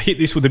 hit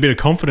this with a bit of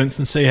confidence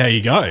and see how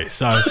you go.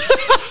 So,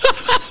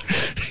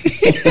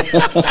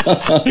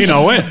 you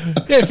know when.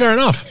 Yeah, fair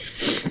enough.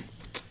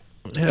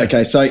 Yeah.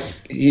 Okay, so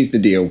here's the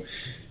deal.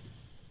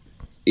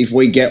 If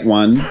we get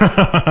one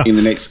in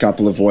the next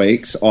couple of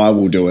weeks, I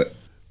will do it.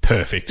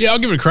 Perfect. Yeah, I'll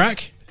give it a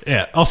crack.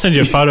 Yeah, I'll send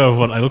you a photo of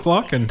what they look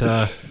like, and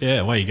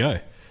away you go.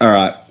 All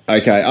right.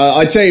 Okay.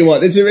 I tell you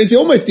what, it's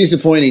almost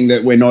disappointing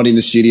that we're not in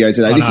the studio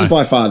today. This is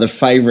by far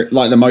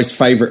the most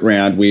favourite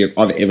round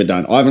I've ever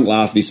done. I haven't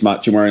laughed this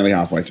much, and we're only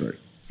halfway through.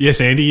 Yes,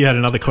 Andy, you had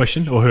another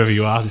question, or whoever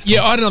you are this time.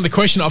 Yeah, I had another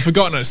question. I've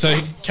forgotten it, so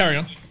carry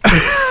on.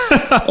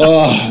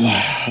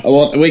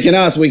 Well, we can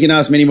ask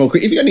many more.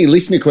 If you've got any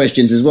listener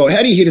questions as well,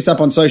 how do you hit us up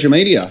on social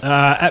media?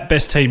 At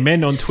Best Team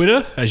Men on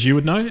Twitter, as you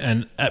would know,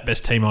 and at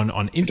Best Team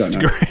on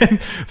Instagram,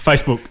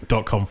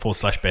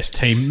 Facebook.com/Best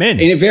Team Men.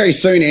 And very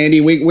soon,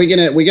 Andy, we're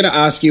gonna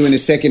ask you in a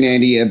second,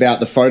 Andy, about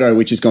the photo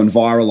which has gone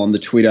viral on the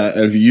Twitter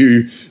of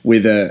you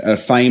with a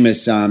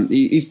famous.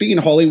 He's big in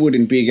Hollywood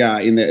and big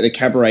in the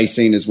cabaret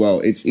scene as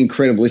well. It's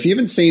incredible. If you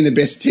haven't seen the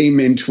Best Team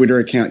Men Twitter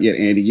account yet,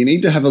 Andy, you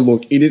need to have a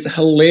look. It is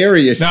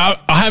hilarious. No,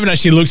 I haven't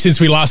actually looked since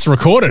we last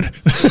recorded.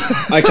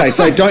 Okay,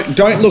 so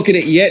don't look at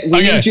it yet.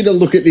 We need you to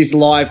look at this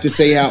live to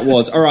see how it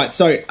was. All right,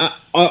 so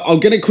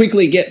I'm going to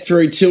quickly get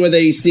through two of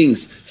these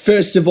things.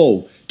 First of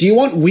all, do you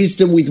want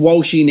wisdom with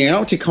Walshy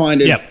now to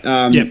kind of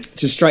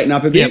to straighten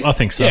up a bit? Yeah, I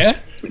think so. Yeah.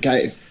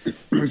 Okay, if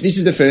this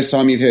is the first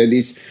time you've heard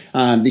this,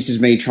 this is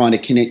me trying to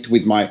connect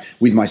with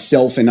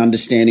myself and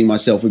understanding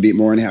myself a bit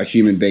more and how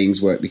human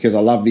beings work, because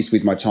I love this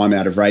with my time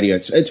out of radio.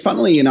 It's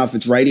funnily enough,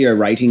 it's Radio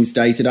Ratings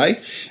Day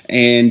today,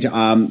 and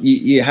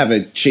you have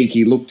a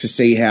cheeky look to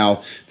see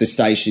how the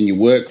station you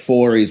work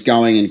for is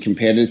going and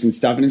competitors and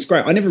stuff, and it's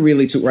great. I never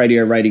really took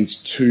radio ratings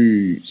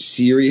too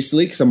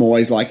seriously because I'm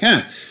always like,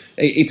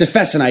 it's a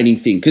fascinating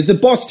thing because the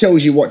boss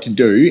tells you what to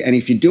do, and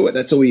if you do it,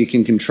 that's all you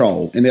can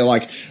control. And they're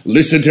like,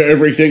 listen to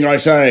everything I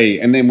say.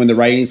 And then when the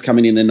ratings come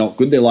in, they're not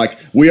good. They're like,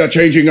 we are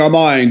changing our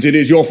minds. It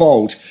is your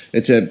fault.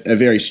 It's a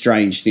very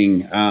strange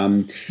thing.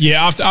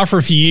 After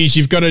a few years,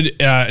 you've got to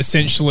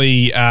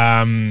essentially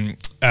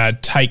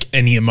take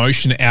any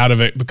emotion out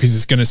of it because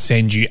it's going to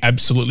send you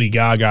absolutely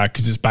gaga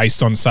because it's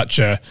based on such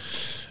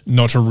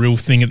not a real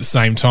thing at the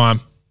same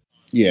time.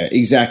 Yeah,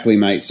 exactly,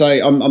 mate. So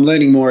I'm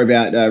learning more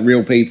about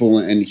real people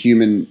and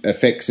human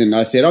effects, and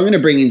I said I'm going to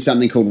bring in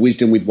something called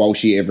Wisdom with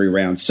Walshy every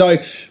round. So,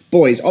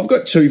 boys, I've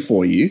got two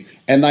for you,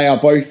 and they are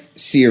both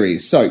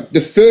serious. So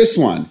the first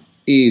one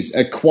is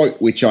a quote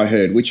which I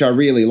heard, which I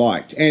really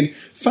liked. And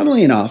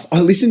funnily enough,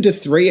 I listened to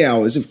 3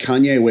 hours of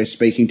Kanye West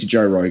speaking to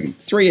Joe Rogan.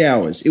 3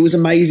 hours. It was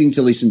amazing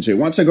to listen to.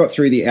 Once I got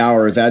through the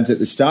hour of ads at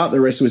the start, the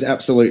rest was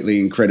absolutely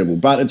incredible,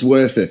 but it's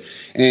worth it.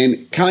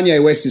 And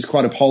Kanye West is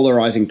quite a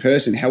polarizing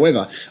person.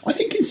 However, I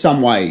think in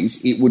some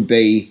ways it would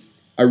be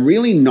a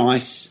really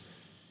nice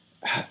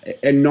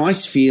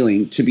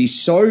feeling to be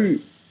so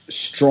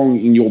strong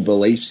in your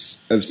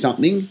beliefs of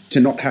something to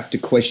not have to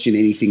question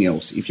anything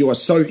else. If you are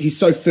he's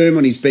so firm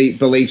on his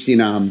beliefs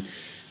in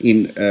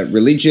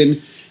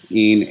religion,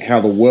 in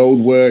how the world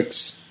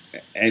works,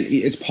 and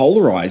it's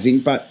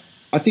polarizing, but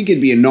I think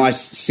it'd be a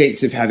nice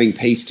sense of having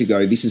peace to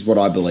go, this is what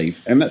I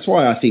believe. And that's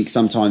why I think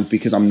sometimes,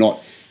 because I'm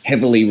not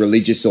heavily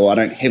religious or I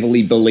don't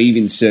heavily believe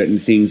in certain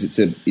things,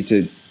 it's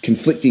a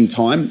conflicting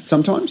time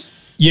sometimes.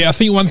 Yeah, I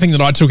think one thing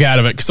that I took out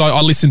of it, because I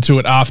listened to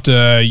it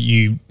after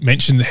you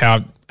mentioned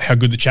how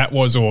good the chat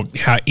was, or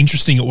how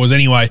interesting it was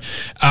anyway.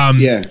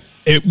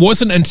 It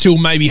wasn't until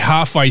maybe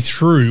halfway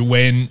through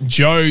when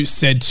Joe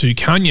said to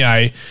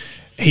Kanye,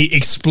 he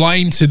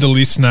explained to the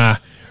listener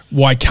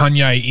why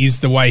Kanye is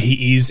the way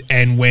he is,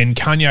 and when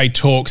Kanye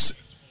talks,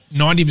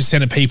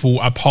 90% of people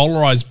are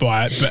polarized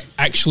by it, but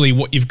actually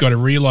what you've got to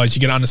realize,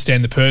 you got to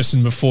understand the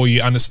person before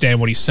you understand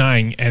what he's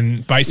saying.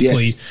 And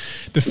basically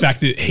the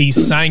fact that he's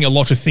saying a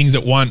lot of things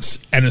at once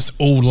and it's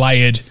all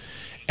layered.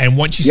 And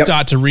once you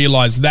start to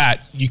realize that,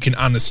 you can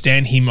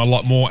understand him a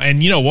lot more.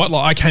 And you know what?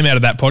 Like, I came out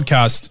of that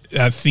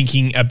podcast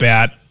thinking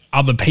about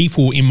other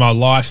people in my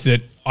life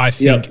that I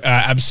think are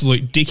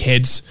absolute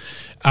dickheads,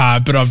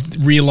 but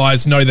I've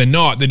realized, no, they're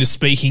not. They're just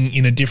speaking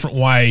in a different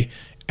way,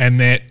 and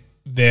that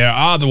there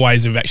are other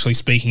ways of actually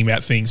speaking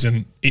about things,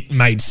 and it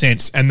made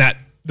sense. And that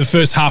the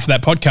first half of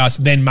that podcast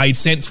then made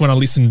sense when I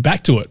listened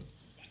back to it,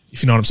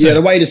 if you know what I'm saying. Yeah,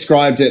 the way he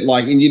described it,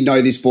 like, and you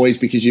know this, boys,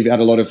 because you've had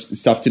a lot of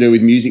stuff to do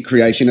with music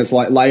creation. It's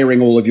like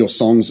layering all of your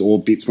songs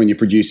or bits when you're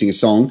producing a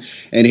song.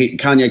 And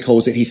Kanye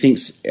calls it, he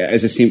thinks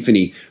as a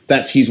symphony.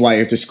 That's his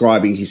way of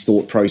describing his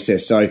thought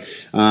process. So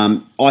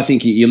I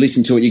think you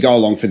listen to it, you go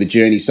along for the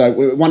journey. So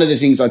one of the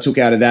things I took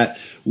out of that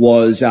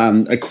was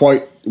a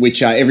quote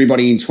which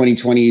everybody in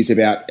 2020 is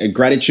about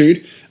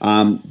gratitude.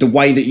 The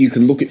way that you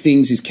can look at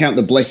things is count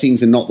the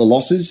blessings and not the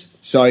losses.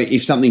 So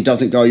if something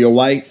doesn't go your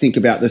way, think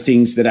about the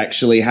things that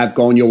actually have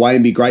gone your way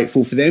and be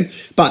grateful for them.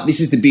 But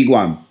this is the big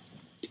one.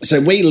 So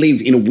we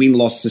live in a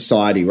win-loss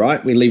society,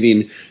 right? We live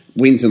in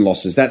wins and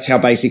losses. That's how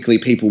basically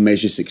people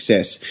measure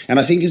success. And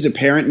I think as a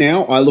parent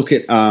now, I look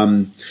at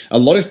a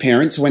lot of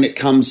parents when it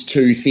comes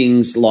to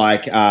things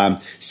like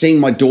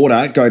seeing my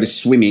daughter go to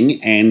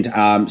swimming and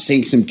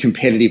seeing some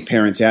competitive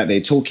parents out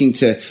there, talking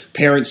to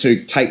parents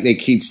who take their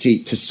kids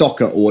to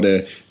soccer or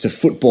to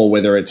football,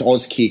 whether it's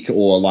Auskick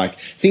or like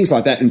things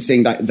like that, and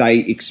seeing that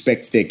they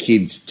expect their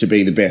kids to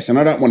be the best. And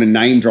I don't want to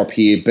name drop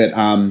here, but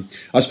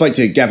I spoke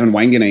to Gavin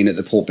Wanganeen at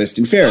the Port Best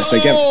and Fairest.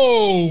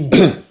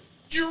 So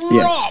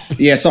Drop.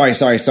 Yeah, sorry.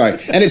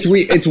 And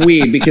it's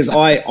weird because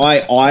I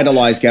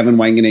idolized Gavin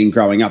Wanganeen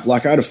growing up.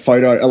 Like, I had a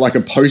photo, like a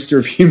poster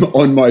of him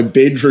on my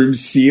bedroom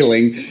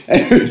ceiling.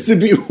 And it's a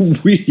bit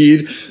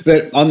weird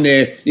that I'm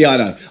there. Yeah, I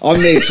know.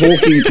 I'm there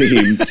talking to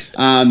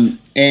him.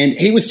 And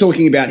he was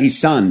talking about his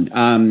son,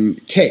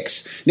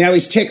 Tex. Now,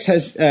 Tex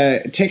has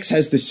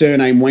the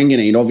surname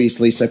Wanganeen,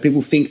 obviously, so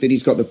people think that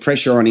he's got the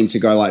pressure on him to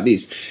go like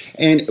this.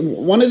 And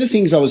one of the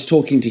things I was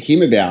talking to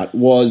him about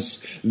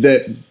was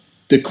that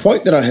the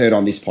quote that I heard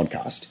on this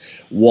podcast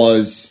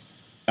was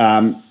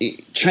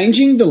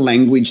changing the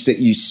language that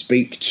you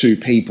speak to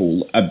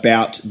people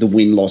about the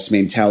win-loss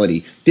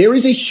mentality. There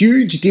is a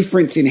huge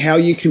difference in how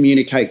you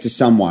communicate to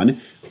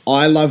someone,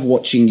 I love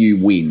watching you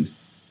win.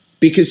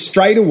 Because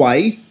straight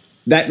away,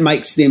 that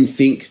makes them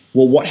think,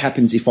 well, what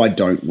happens if I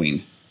don't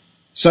win?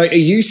 So are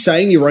you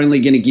saying you're only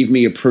going to give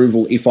me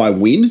approval if I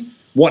win?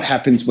 What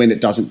happens when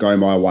it doesn't go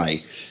my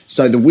way?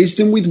 So the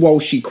wisdom with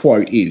Walshy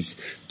quote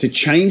is to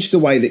change the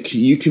way that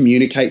you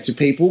communicate to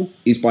people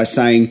is by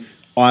saying,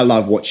 I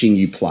love watching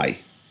you play.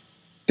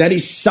 That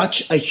is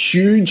such a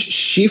huge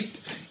shift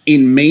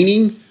in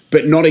meaning,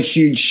 but not a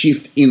huge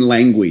shift in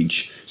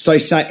language. So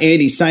say,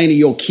 Andy, saying to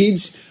your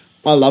kids,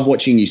 I love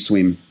watching you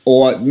swim.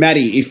 Or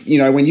Maddie, if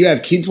when you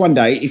have kids one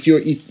day, if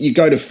you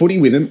go to footy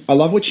with them, I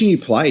love watching you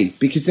play,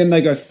 because then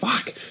they go,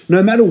 fuck,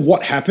 no matter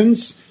what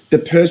happens, the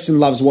person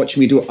loves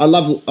watching me do it. I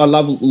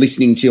love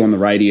listening to you on the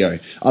radio.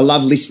 I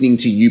love listening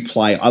to you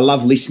play. I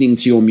love listening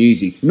to your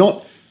music.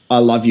 Not I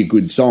love your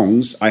good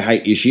songs. I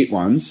hate your shit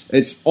ones.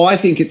 I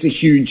think it's a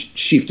huge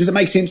shift. Does it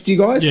make sense to you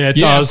guys? Yeah, it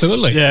does.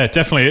 Absolutely. Yeah,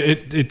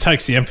 definitely. It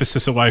takes the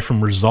emphasis away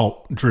from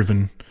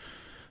result-driven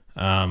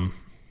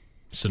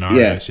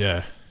scenarios.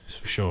 Yeah,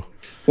 for sure.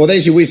 Well,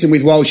 there's your wisdom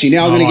with Walshy.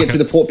 Now I'm going to get to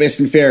the Port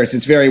Best and Fairest.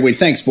 It's very weird.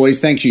 Thanks, boys.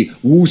 Thank you.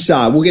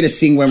 Woosah. We'll get a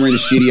sing when we're in the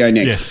studio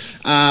next.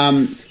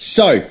 Yes.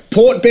 So,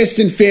 Port Best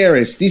and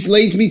Fairest. This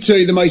leads me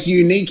to the most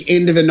unique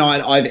end of a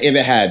night I've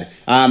ever had.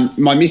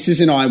 My missus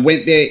and I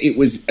went there. It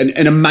was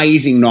an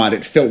amazing night.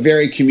 It felt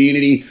very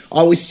community.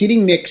 I was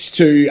sitting next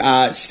to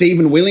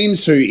Stephen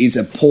Williams, who is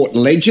a Port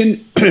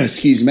legend.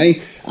 Excuse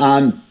me.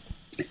 And,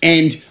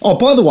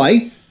 by the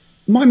way,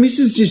 my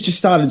missus just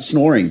started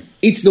snoring.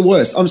 It's the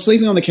worst. I'm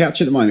sleeping on the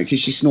couch at the moment because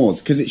she snores,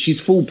 because she's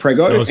full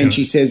prego, and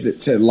she says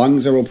that her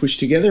lungs are all pushed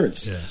together.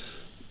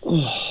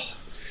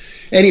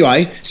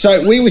 Anyway,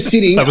 so we were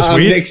sitting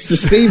next to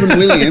Stephen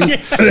Williams.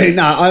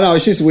 No, I know,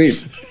 it's just weird.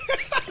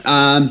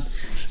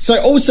 So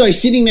also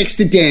sitting next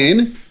to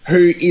Dan, who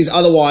is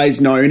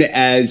otherwise known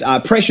as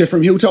Pressure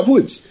from Hilltop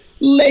Woods.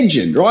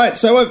 Legend, right?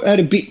 So I've had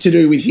a bit to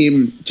do with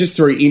him just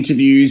through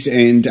interviews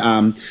and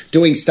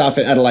doing stuff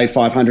at Adelaide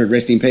 500,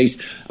 rest in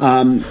peace.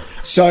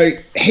 So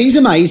he's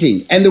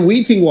amazing. And the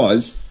weird thing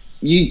was,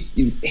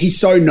 he's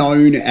so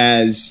known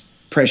as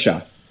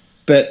Pressure,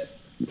 but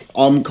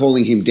I'm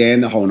calling him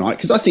Dan the whole night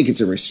because I think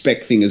it's a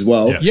respect thing as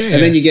well. Yeah.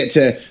 And then you get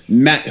to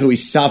Matt, who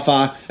is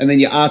Suffer, and then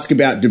you ask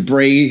about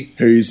Debris,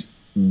 who's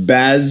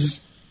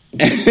Baz.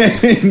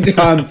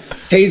 And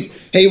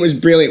he was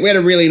brilliant. We had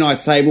a really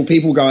nice table,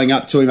 people going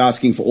up to him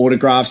asking for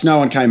autographs. No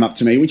one came up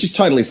to me, which is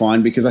totally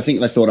fine because I think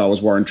they thought I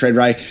was Warren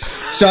Treadray.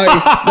 So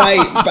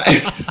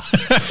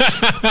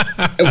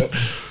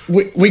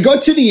we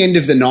got to the end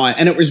of the night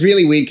and it was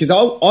really weird because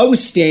I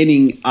was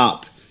standing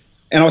up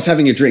and I was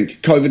having a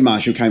drink. COVID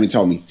marshal came and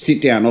told me,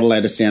 sit down, not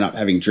allowed to stand up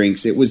having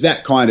drinks. It was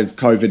that kind of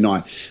COVID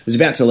night. I was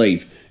about to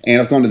leave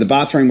and I've gone to the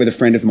bathroom with a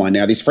friend of mine.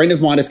 Now, this friend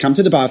of mine has come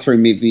to the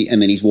bathroom with me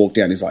and then he's walked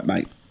down. He's like,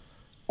 mate,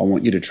 I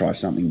want you to try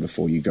something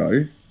before you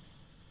go.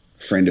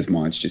 A friend of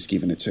mine's just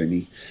given it to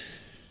me.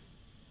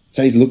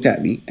 So he's looked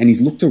at me and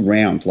he's looked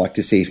around like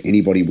to see if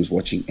anybody was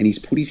watching and he's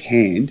put his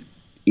hand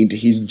into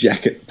his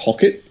jacket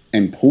pocket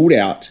and pulled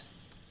out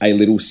a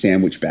little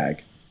sandwich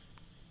bag.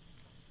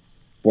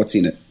 What's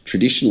in it?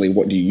 Traditionally,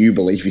 what do you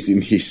believe is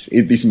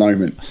in this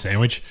moment? A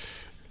sandwich.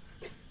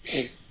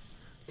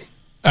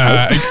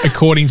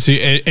 According to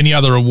any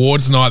other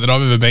awards night that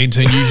I've ever been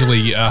to,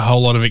 usually a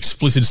whole lot of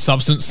explicit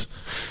substance.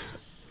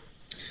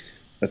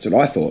 That's what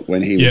I thought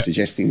when he was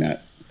suggesting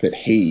that. But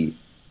he,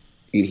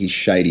 in his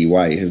shady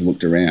way, has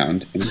looked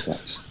around and he's like,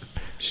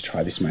 just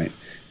try this, mate.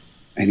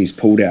 And he's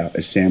pulled out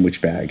a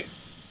sandwich bag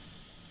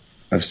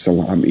of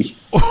salami.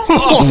 What?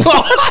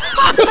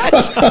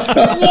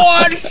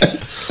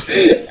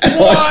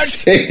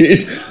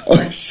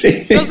 I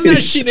said, doesn't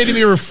that shit need to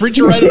be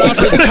refrigerated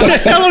after it's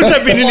cut? How long's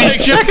that been in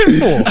his jacket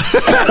for?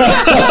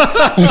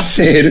 I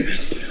said,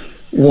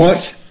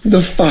 what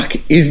the fuck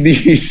is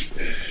this?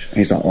 And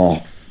he's like,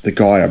 oh, the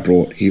guy I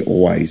brought, he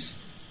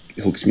always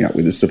hooks me up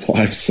with a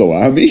supply of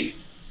salami.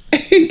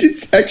 And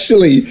it's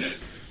actually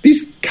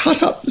this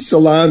cut up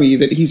salami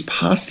that he's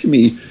passed to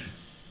me,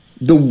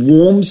 the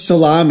warm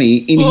salami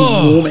in his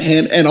warm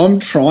hand, and I'm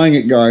trying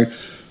it going,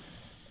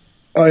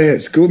 oh yeah,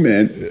 it's good,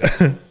 man.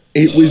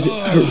 It was,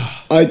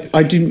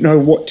 I didn't know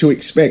what to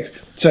expect.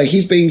 So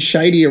he's being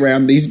shady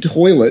around these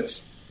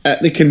toilets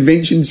at the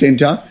convention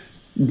centre,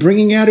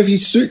 bringing out of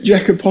his suit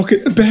jacket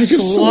pocket a bag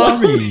of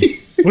salami.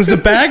 Was the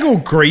bag all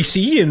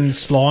greasy and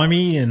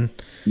slimy? And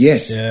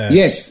Yes,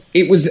 yes.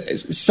 It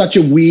was such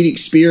a weird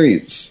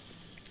experience.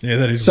 Yeah,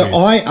 that is so weird.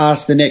 I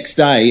asked the next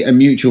day a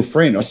mutual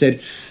friend, I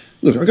said,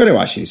 look, I've got to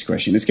ask you this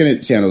question. It's going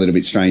to sound a little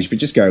bit strange, but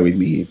just go with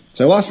me here.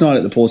 So last night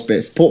at the Port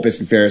Best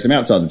and Fairest, I'm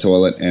outside the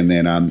toilet, and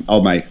then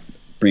old mate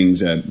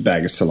brings a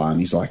bag of salami.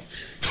 He's like,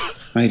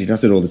 mate, he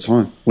does it all the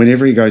time.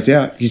 Whenever he goes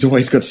out, he's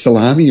always got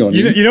salami on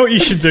him. You know what you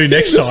should do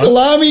next He's time? the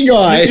salami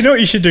guy. You know what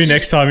you should do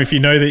next time if you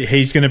know that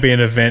he's going to be at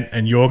an event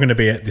and you're going to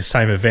be at the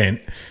same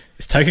event?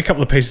 Is take a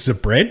couple of pieces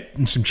of bread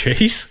and some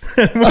cheese.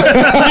 And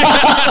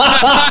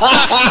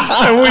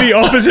when he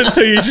offers it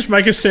to you, just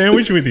make a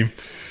sandwich with him.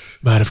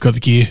 Mate, I've got the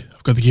gear.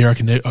 I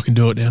can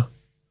do it now.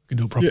 I can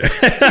do it properly.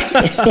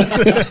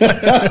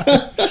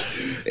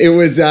 It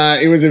was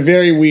a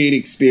very weird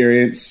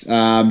experience.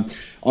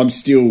 I'm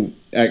still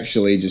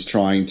actually just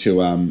trying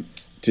to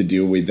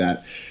deal with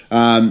that.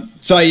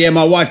 So yeah,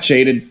 my wife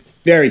cheated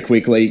very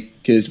quickly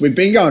because we've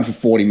been going for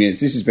 40 minutes.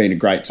 This has been a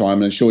great time,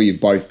 and I'm sure you've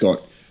both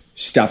got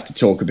stuff to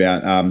talk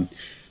about.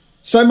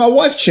 So my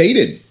wife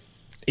cheated.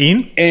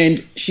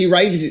 And she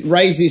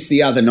raised this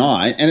the other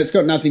night, and it's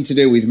got nothing to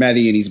do with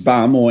Matty and his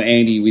bum or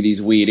Andy with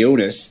his weird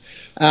illness.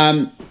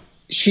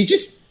 She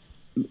just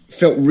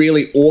felt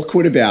really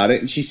awkward about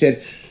it, and she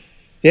said,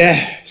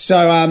 yeah,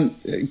 so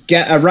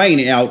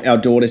Rain, our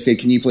daughter, said,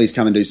 can you please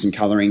come and do some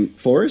colouring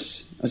for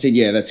us? I said,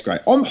 yeah, that's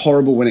great. I'm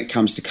horrible when it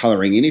comes to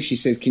colouring, and if she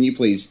says, can you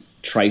please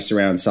trace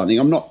around something,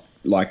 I'm not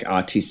like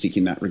artistic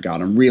in that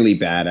regard. I'm really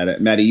bad at it.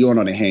 Matty, you're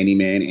not a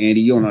handyman.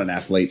 Andy, you're not an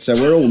athlete. So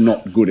we're all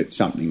not good at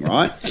something,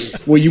 right?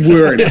 Well, you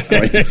were an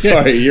athlete.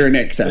 Sorry, you're an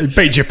ex-athlete. You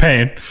beat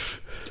Japan.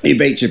 You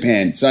beat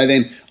Japan. So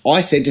then I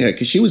said to her,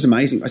 because she was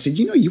amazing, I said,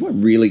 you are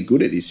really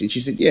good at this. And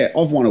she said, yeah,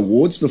 I've won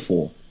awards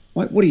before.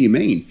 Like, what do you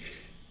mean?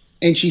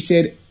 And she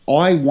said,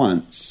 I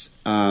once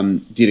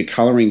did a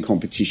colouring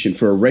competition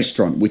for a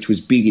restaurant, which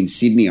was big in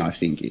Sydney, I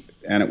think,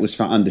 and it was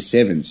for under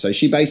 7s. So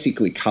she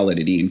basically coloured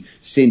it in,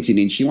 sent it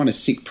in. She won a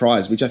sick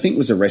prize, which I think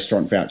was a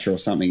restaurant voucher or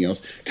something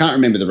else. Can't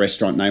remember the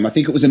restaurant name. I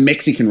think it was a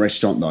Mexican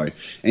restaurant, though.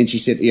 And she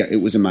said, yeah, it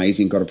was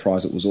amazing, got a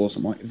prize, it was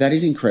awesome. Like, that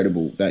is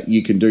incredible that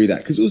you can do that,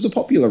 because it was a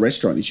popular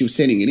restaurant, and she was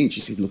sending it in. She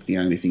said, look, the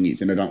only thing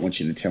is, and I don't want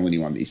you to tell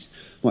anyone this.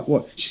 I'm like,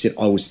 what? She said,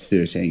 I was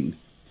 13.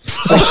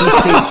 So she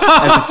sent,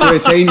 as a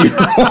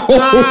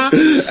 13-year-old,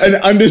 an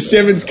under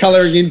 7s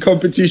colouring in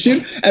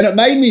competition. And it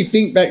made me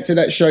think back to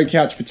that show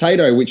Couch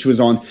Potato, which was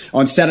on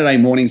Saturday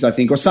mornings, I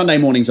think, or Sunday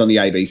mornings on the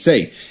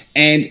ABC.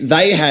 And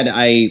they had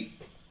a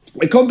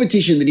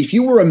competition that if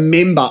you were a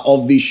member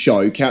of this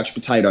show, Couch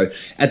Potato,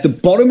 at the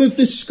bottom of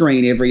the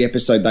screen every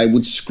episode, they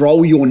would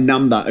scroll your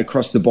number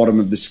across the bottom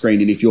of the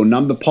screen. And if your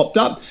number popped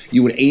up,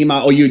 you would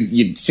email, or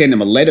you'd send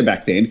them a letter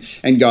back then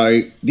and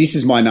go, this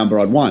is my number,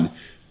 I'd won.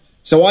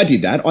 So I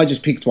did that. I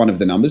just picked one of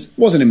the numbers,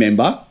 wasn't a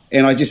member,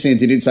 and I just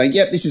sent it in saying,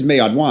 yep, this is me,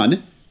 I'd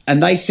won.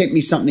 And they sent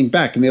me something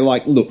back, and they're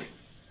like, look,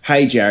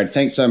 hey, Jared,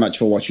 thanks so much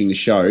for watching the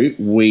show.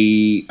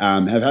 We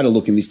have had a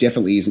look, and this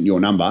definitely isn't your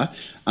number.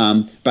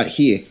 But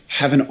here,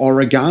 have an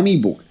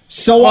origami book.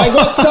 So I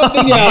got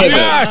something out of it.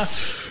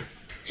 Yes.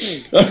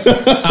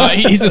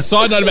 Here's a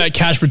side note about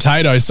Cash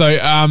Potato. So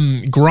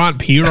Grant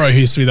Piero, who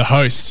used to be the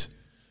host.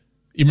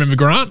 You remember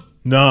Grant?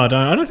 No, I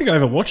don't. I don't think I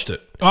ever watched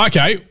it.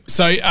 Okay,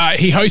 so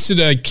he hosted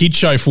a kid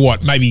show for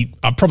what, maybe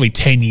probably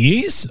 10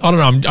 years? I don't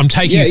know, I'm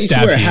taking a he used to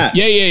stab wear a here. hat.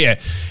 Yeah.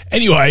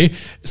 Anyway,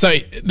 so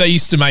they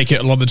used to make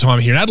it a lot of the time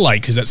here in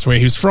Adelaide because that's where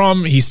he was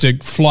from. He used to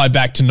fly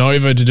back to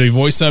Nova to do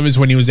voiceovers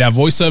when he was our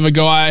voiceover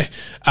guy.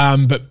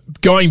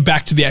 But going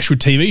back to the actual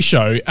TV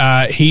show,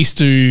 he used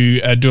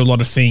to do a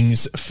lot of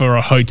things for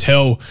a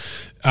hotel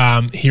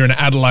here in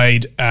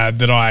Adelaide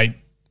that I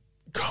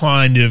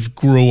kind of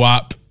grew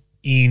up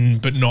in,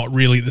 but not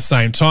really at the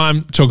same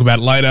time. Talk about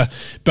it later.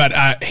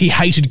 But he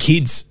hated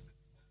kids.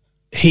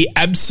 He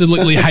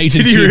absolutely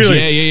hated Did he kids.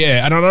 really?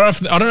 Yeah. And I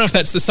don't know if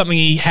that's just something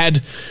he had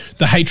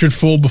the hatred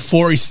for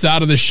before he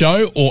started the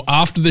show or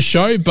after the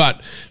show.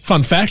 But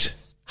fun fact,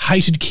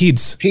 hated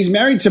kids. He's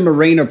married to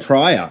Marina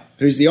Pryor,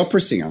 who's the opera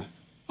singer.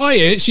 Oh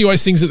yeah, she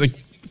always sings at the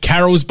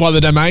carols by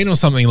the Domain or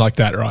something like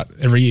that, right?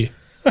 Every year.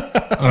 I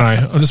don't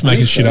know. I'm just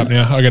making shit up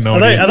now. I got no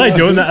idea. Are they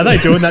doing that? Are they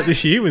doing that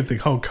this year with the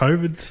whole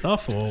COVID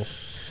stuff? Or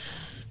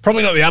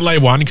Probably not the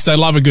Adelaide one because they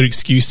love a good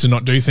excuse to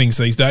not do things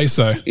these days.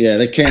 So Yeah,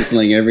 they're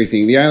cancelling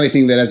everything. The only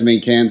thing that hasn't been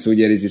cancelled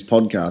yet is this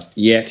podcast.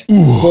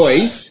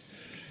 Boys,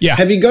 yeah,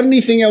 have you got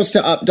anything else to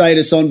update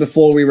us on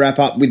before we wrap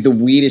up with the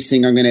weirdest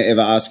thing I'm going to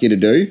ever ask you to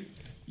do?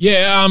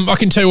 yeah. I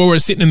can tell you where we're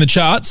sitting in the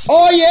charts.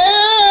 Oh,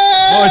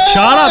 yeah!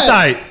 chart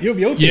update. You'll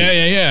be all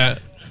Yeah.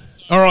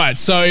 All right,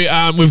 so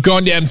we've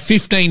gone down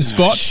 15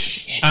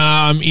 spots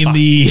in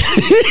the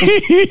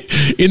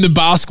in the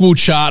basketball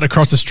chart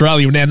across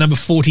Australia. We're now number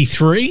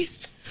 43,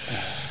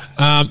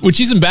 which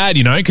isn't bad,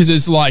 because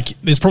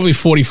there's probably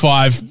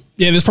 45.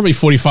 Yeah, there's probably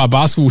 45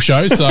 basketball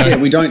shows. So Yeah,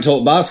 we don't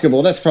talk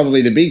basketball. That's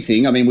probably the big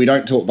thing. I mean, we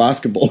don't talk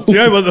basketball. You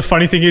know what the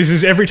funny thing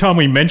is every time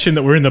we mention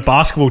that we're in the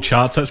basketball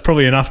charts, that's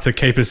probably enough to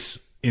keep us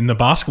in the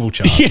basketball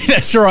charts. yeah,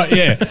 that's right.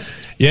 Yeah.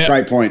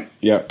 Great point.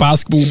 Yeah.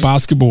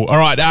 Basketball. All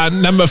right,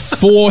 number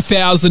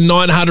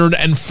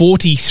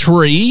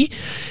 4,943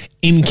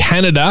 in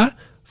Canada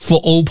for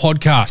all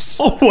podcasts.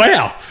 Oh,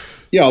 wow.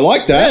 Yeah, I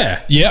like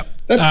that. Yep.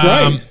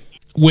 That's great.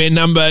 We're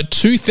number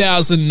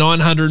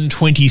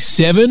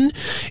 2,927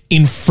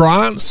 in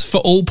France for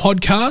all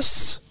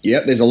podcasts.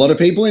 Yep, there's a lot of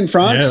people in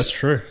France. Yeah, that's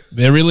true.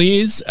 There really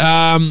is. This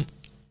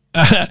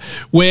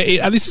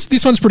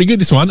one's pretty good,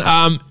 this one.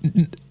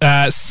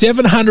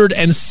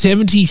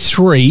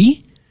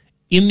 773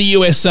 in the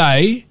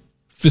USA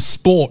for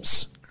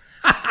sports.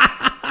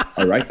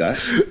 I rate that.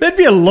 There'd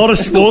be a lot of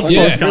sports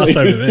Yeah. podcasts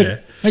over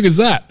there. How good is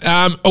that?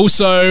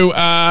 Also,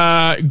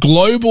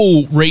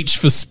 global reach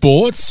for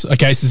sports.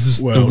 Okay, so this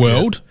is the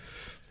world.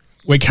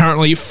 We're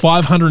currently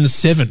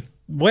 507.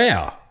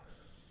 Wow.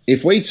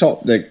 If we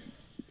top the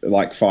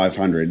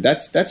 500,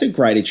 that's a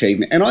great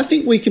achievement, and I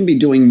think we can be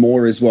doing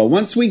more as well.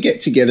 Once we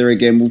get together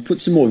again, we'll put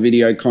some more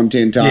video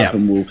content up,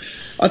 and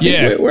I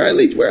think we're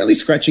only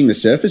scratching the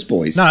surface,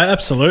 boys. No,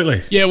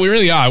 absolutely. Yeah, we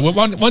really are.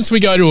 Once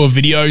we go to a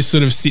video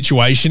sort of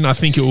situation, I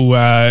think it will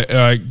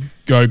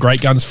go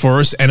great guns for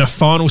us. And a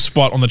final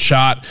spot on the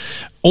chart,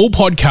 all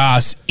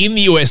podcasts in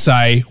the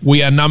USA,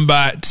 we are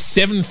number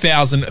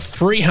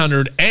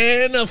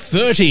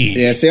 7,330.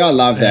 Yeah, see, I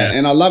love that.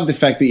 And I love the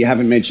fact that you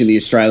haven't mentioned the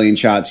Australian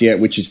charts yet,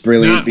 which is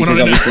brilliant because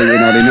obviously we're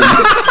not in them.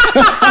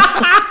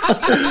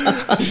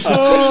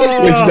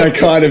 Which is the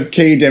kind of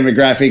key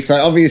demographic.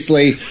 So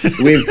obviously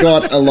we've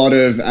got a lot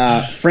of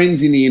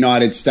friends in the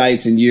United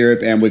States and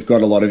Europe, and we've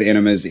got a lot of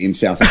enemies in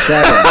South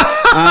Australia.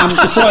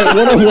 So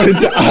what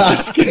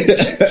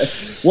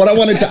I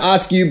wanted to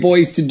ask you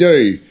boys to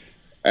do,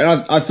 and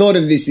I thought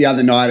of this the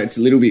other night, it's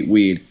a little bit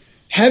weird.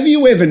 Have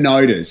you ever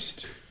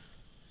noticed,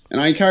 and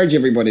I encourage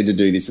everybody to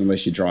do this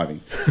unless you're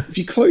driving, if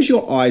you close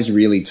your eyes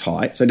really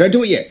tight, so don't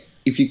do it yet.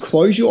 If you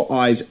close your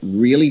eyes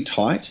really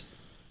tight,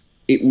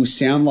 it will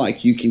sound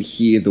like you can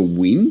hear the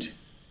wind.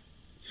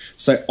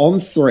 So on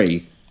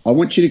 3, I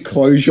want you to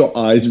close your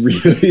eyes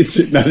really.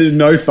 No, there's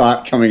no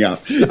fart coming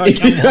up. Oh, come on.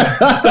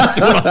 That's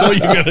what I thought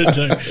you were going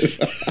to do.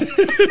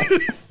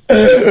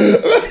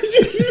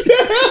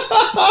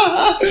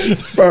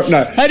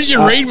 No. How did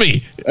you read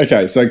me?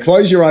 Okay, so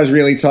close your eyes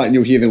really tight and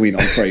you'll hear the wind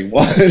on 3.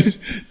 1,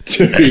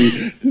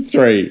 2,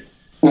 3.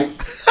 No,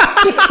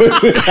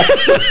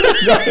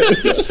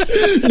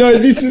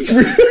 this is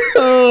real.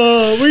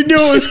 Oh, we knew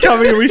it was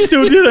coming and we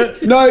still did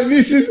it. No,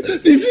 this is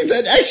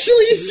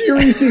actually a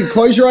serious thing.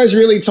 Close your eyes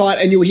really tight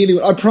and you'll hear the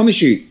wind. I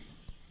promise you.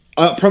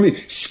 I promise.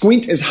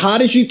 Squint as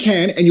hard as you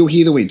can and you'll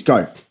hear the wind.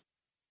 Go.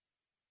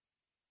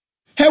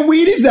 How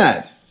weird is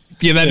that?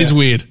 Yeah, that is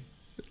weird.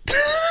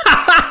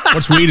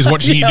 What's weird is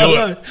watching you do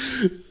it.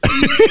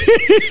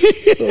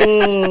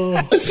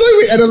 It's so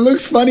weird. And it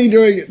looks funny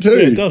doing it too.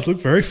 Yeah, it does look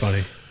very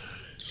funny.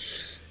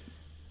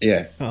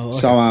 Yeah. Well,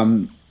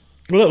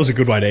 Well, that was a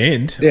good way to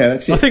end. Yeah,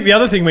 that's it. I think the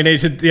other thing we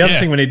need to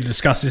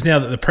discuss is now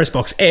that the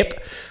Pressbox app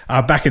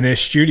are back in their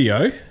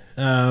studio.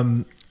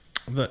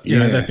 that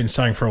they've been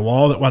saying for a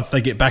while that once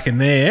they get back in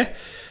there,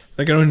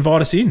 they're going to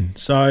invite us in.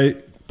 So,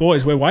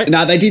 boys, we're waiting.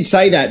 No, they did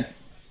say that.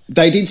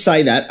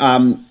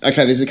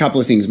 Okay, there's a couple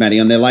of things, Matty.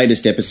 On their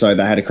latest episode,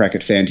 they had a crack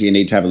at Fanti. You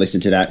need to have a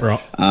listen to that.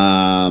 Right.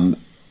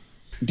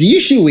 The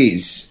issue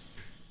is,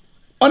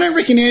 I don't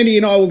reckon Andy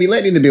and I will be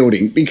let in the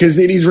building because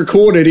it is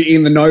recorded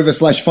in the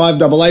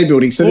Nova/5AA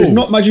building, so there's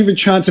not much of a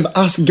chance of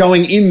us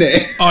going in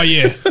there. Oh,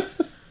 yeah.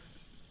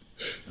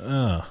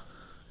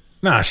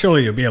 Nah,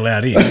 surely you'll be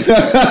allowed in.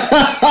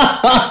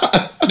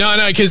 No,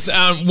 because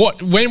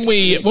when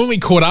we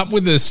caught up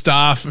with the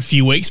staff a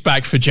few weeks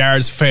back for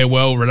Jared's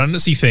farewell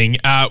redundancy thing,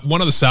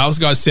 one of the sales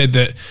guys said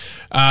that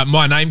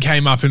my name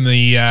came up in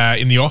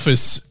the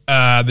office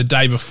the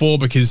day before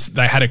because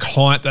they had a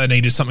client that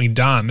needed something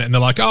done, and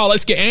they're like, "Oh,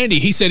 let's get Andy.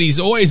 He said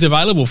he's always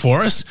available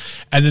for us."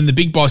 And then the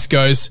big boss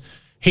goes,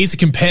 "He's a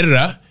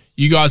competitor.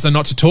 You guys are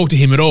not to talk to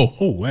him at all."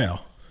 Oh, wow.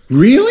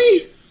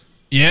 Really?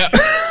 Yeah.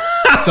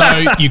 So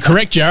you're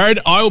correct, Jared.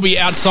 I will be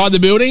outside the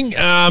building,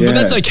 but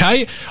that's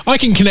okay. I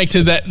can connect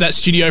to that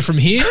studio from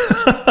here.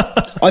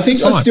 I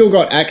think I've still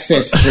got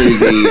access to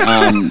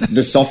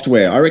the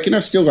software. I reckon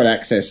I've still got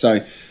access,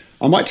 so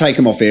I might take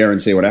them off air and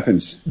see what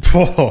happens.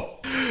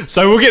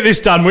 So we'll get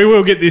this done. We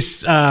will get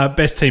this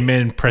Best Team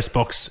Men Press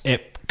Box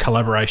app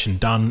collaboration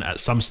done at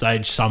some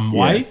stage, some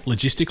way,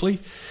 logistically.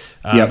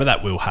 But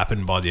that will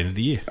happen by the end of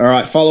the year. All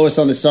right, follow us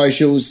on the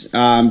socials.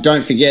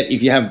 Don't forget,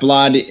 if you have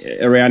blood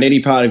around any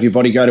part of your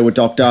body, go to a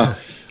doctor.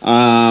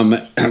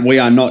 We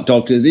are not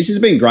doctors. This has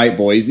been great,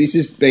 boys.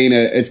 It's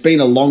been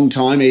a long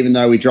time, even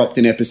though we dropped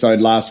an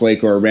episode last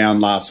week or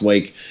around last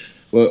week.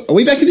 Well, are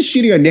we back in the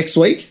studio next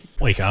week?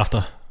 Week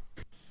after.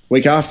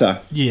 Week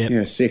after? Yeah.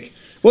 Yeah, sick.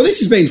 Well, this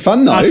has been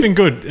fun, though. It's been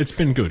good. It's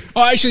been good.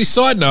 Oh, actually,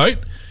 side note,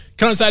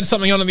 can I just add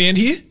something on at the end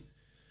here?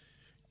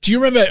 Do you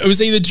remember it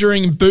was either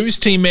during Booze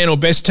Team Men or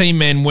Best Team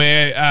Men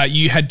where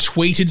you had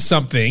tweeted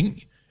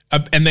something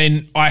and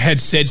then I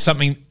had said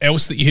something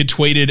else that you had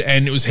tweeted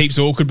and it was heaps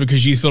awkward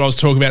because you thought I was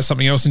talking about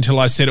something else until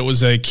I said it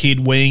was a kid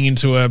weeing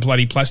into a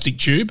bloody plastic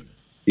tube?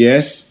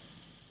 Yes.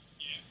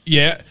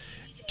 Yeah.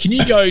 Can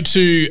you go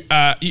to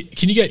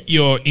can you get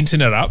your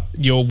internet up,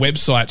 your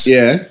website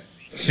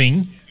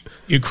thing,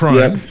 your Chrome?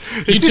 Yeah.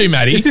 You too,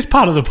 Matty. Is this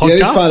part of the podcast? Yeah,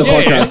 this is part of the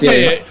podcast,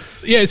 yeah.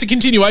 Yeah, it's a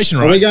continuation,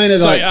 right? Are we going to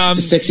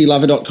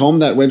sexylover.com,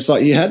 that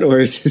website you had, or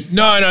is it?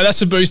 No, that's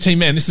a Booze Team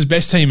Man. This is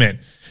Best Team Man.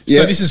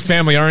 So this is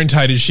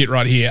family-orientated shit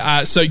right here.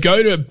 So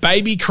go to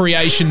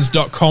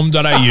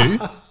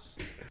babycreations.com.au.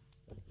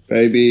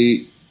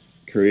 Baby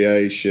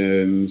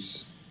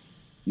Creations,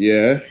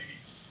 And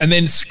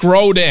then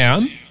scroll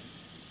down.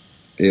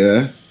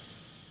 Yeah.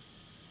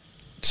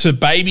 To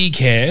Baby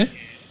Care.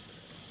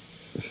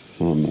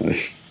 Oh, no.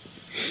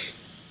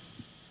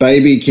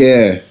 Baby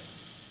Care.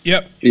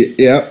 Yep.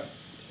 Yep.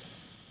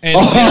 And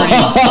there it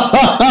is.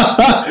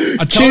 I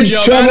told Kids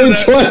you Travel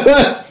about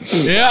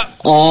Toilet. Yeah.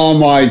 Oh,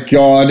 my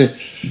God.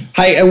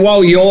 Hey, and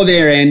while you're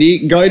there,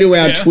 Andy, go to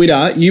our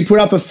Twitter. You put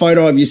up a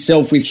photo of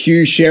yourself with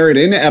Hugh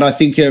Sheridan at, I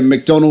think, a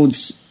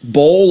McDonald's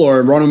ball or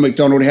a Ronald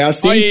McDonald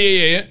House thing. Oh,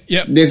 yeah.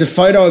 Yep. There's a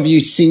photo of you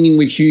singing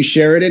with Hugh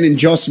Sheridan, and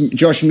Josh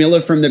Miller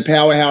from the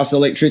Powerhouse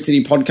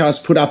Electricity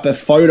podcast put up a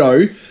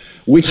photo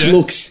which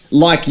looks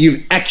like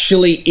you've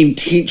actually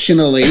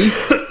intentionally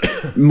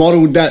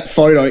modelled that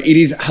photo. It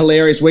is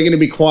hilarious. We're going to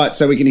be quiet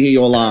so we can hear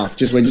your laugh.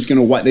 We're just going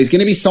to wait. There's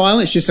going to be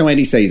silence just so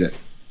Andy sees it.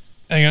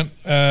 Hang on.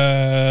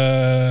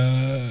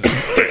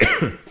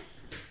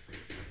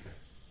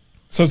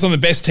 So it's on the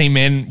Best Team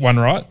Men one,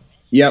 right?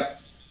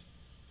 Yep.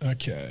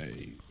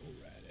 Okay.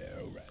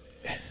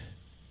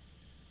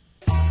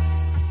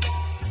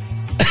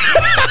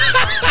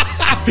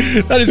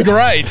 That is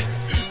great.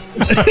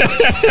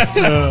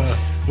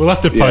 We'll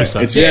have to post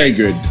that. It's very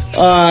good.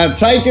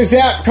 Take us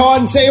out,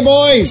 Con. See you,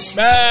 boys.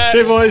 See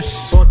you,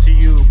 boys. Brought to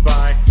you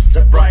by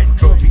the Brighton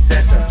Trophy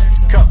Centre.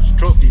 Cups,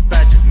 trophy,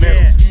 badges,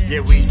 medals.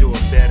 Yeah, we do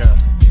it better.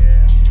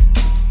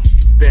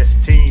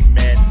 Best team,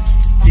 man.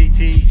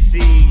 DTC,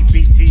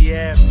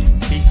 BTM,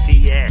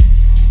 BTS.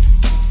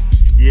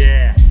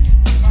 Yeah.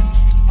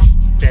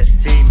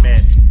 Best team,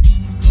 man.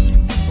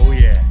 Oh,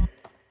 yeah.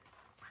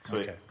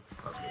 Sweet. Okay.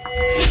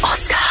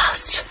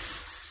 Ozcast.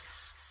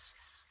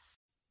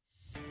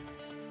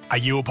 Are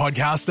you a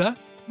podcaster?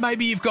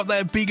 Maybe you've got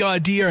that big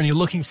idea and you're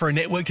looking for a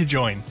network to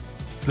join.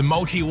 The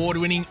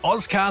multi-award-winning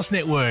Ozcast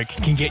network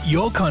can get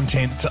your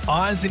content to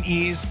eyes and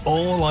ears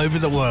all over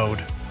the world.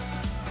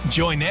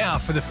 Join now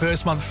for the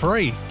first month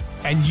free,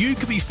 and you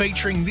could be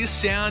featuring this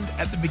sound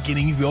at the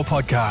beginning of your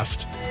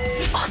podcast.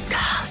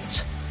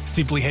 Ozcast.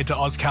 Simply head to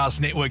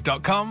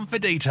ozcastnetwork.com for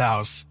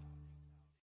details.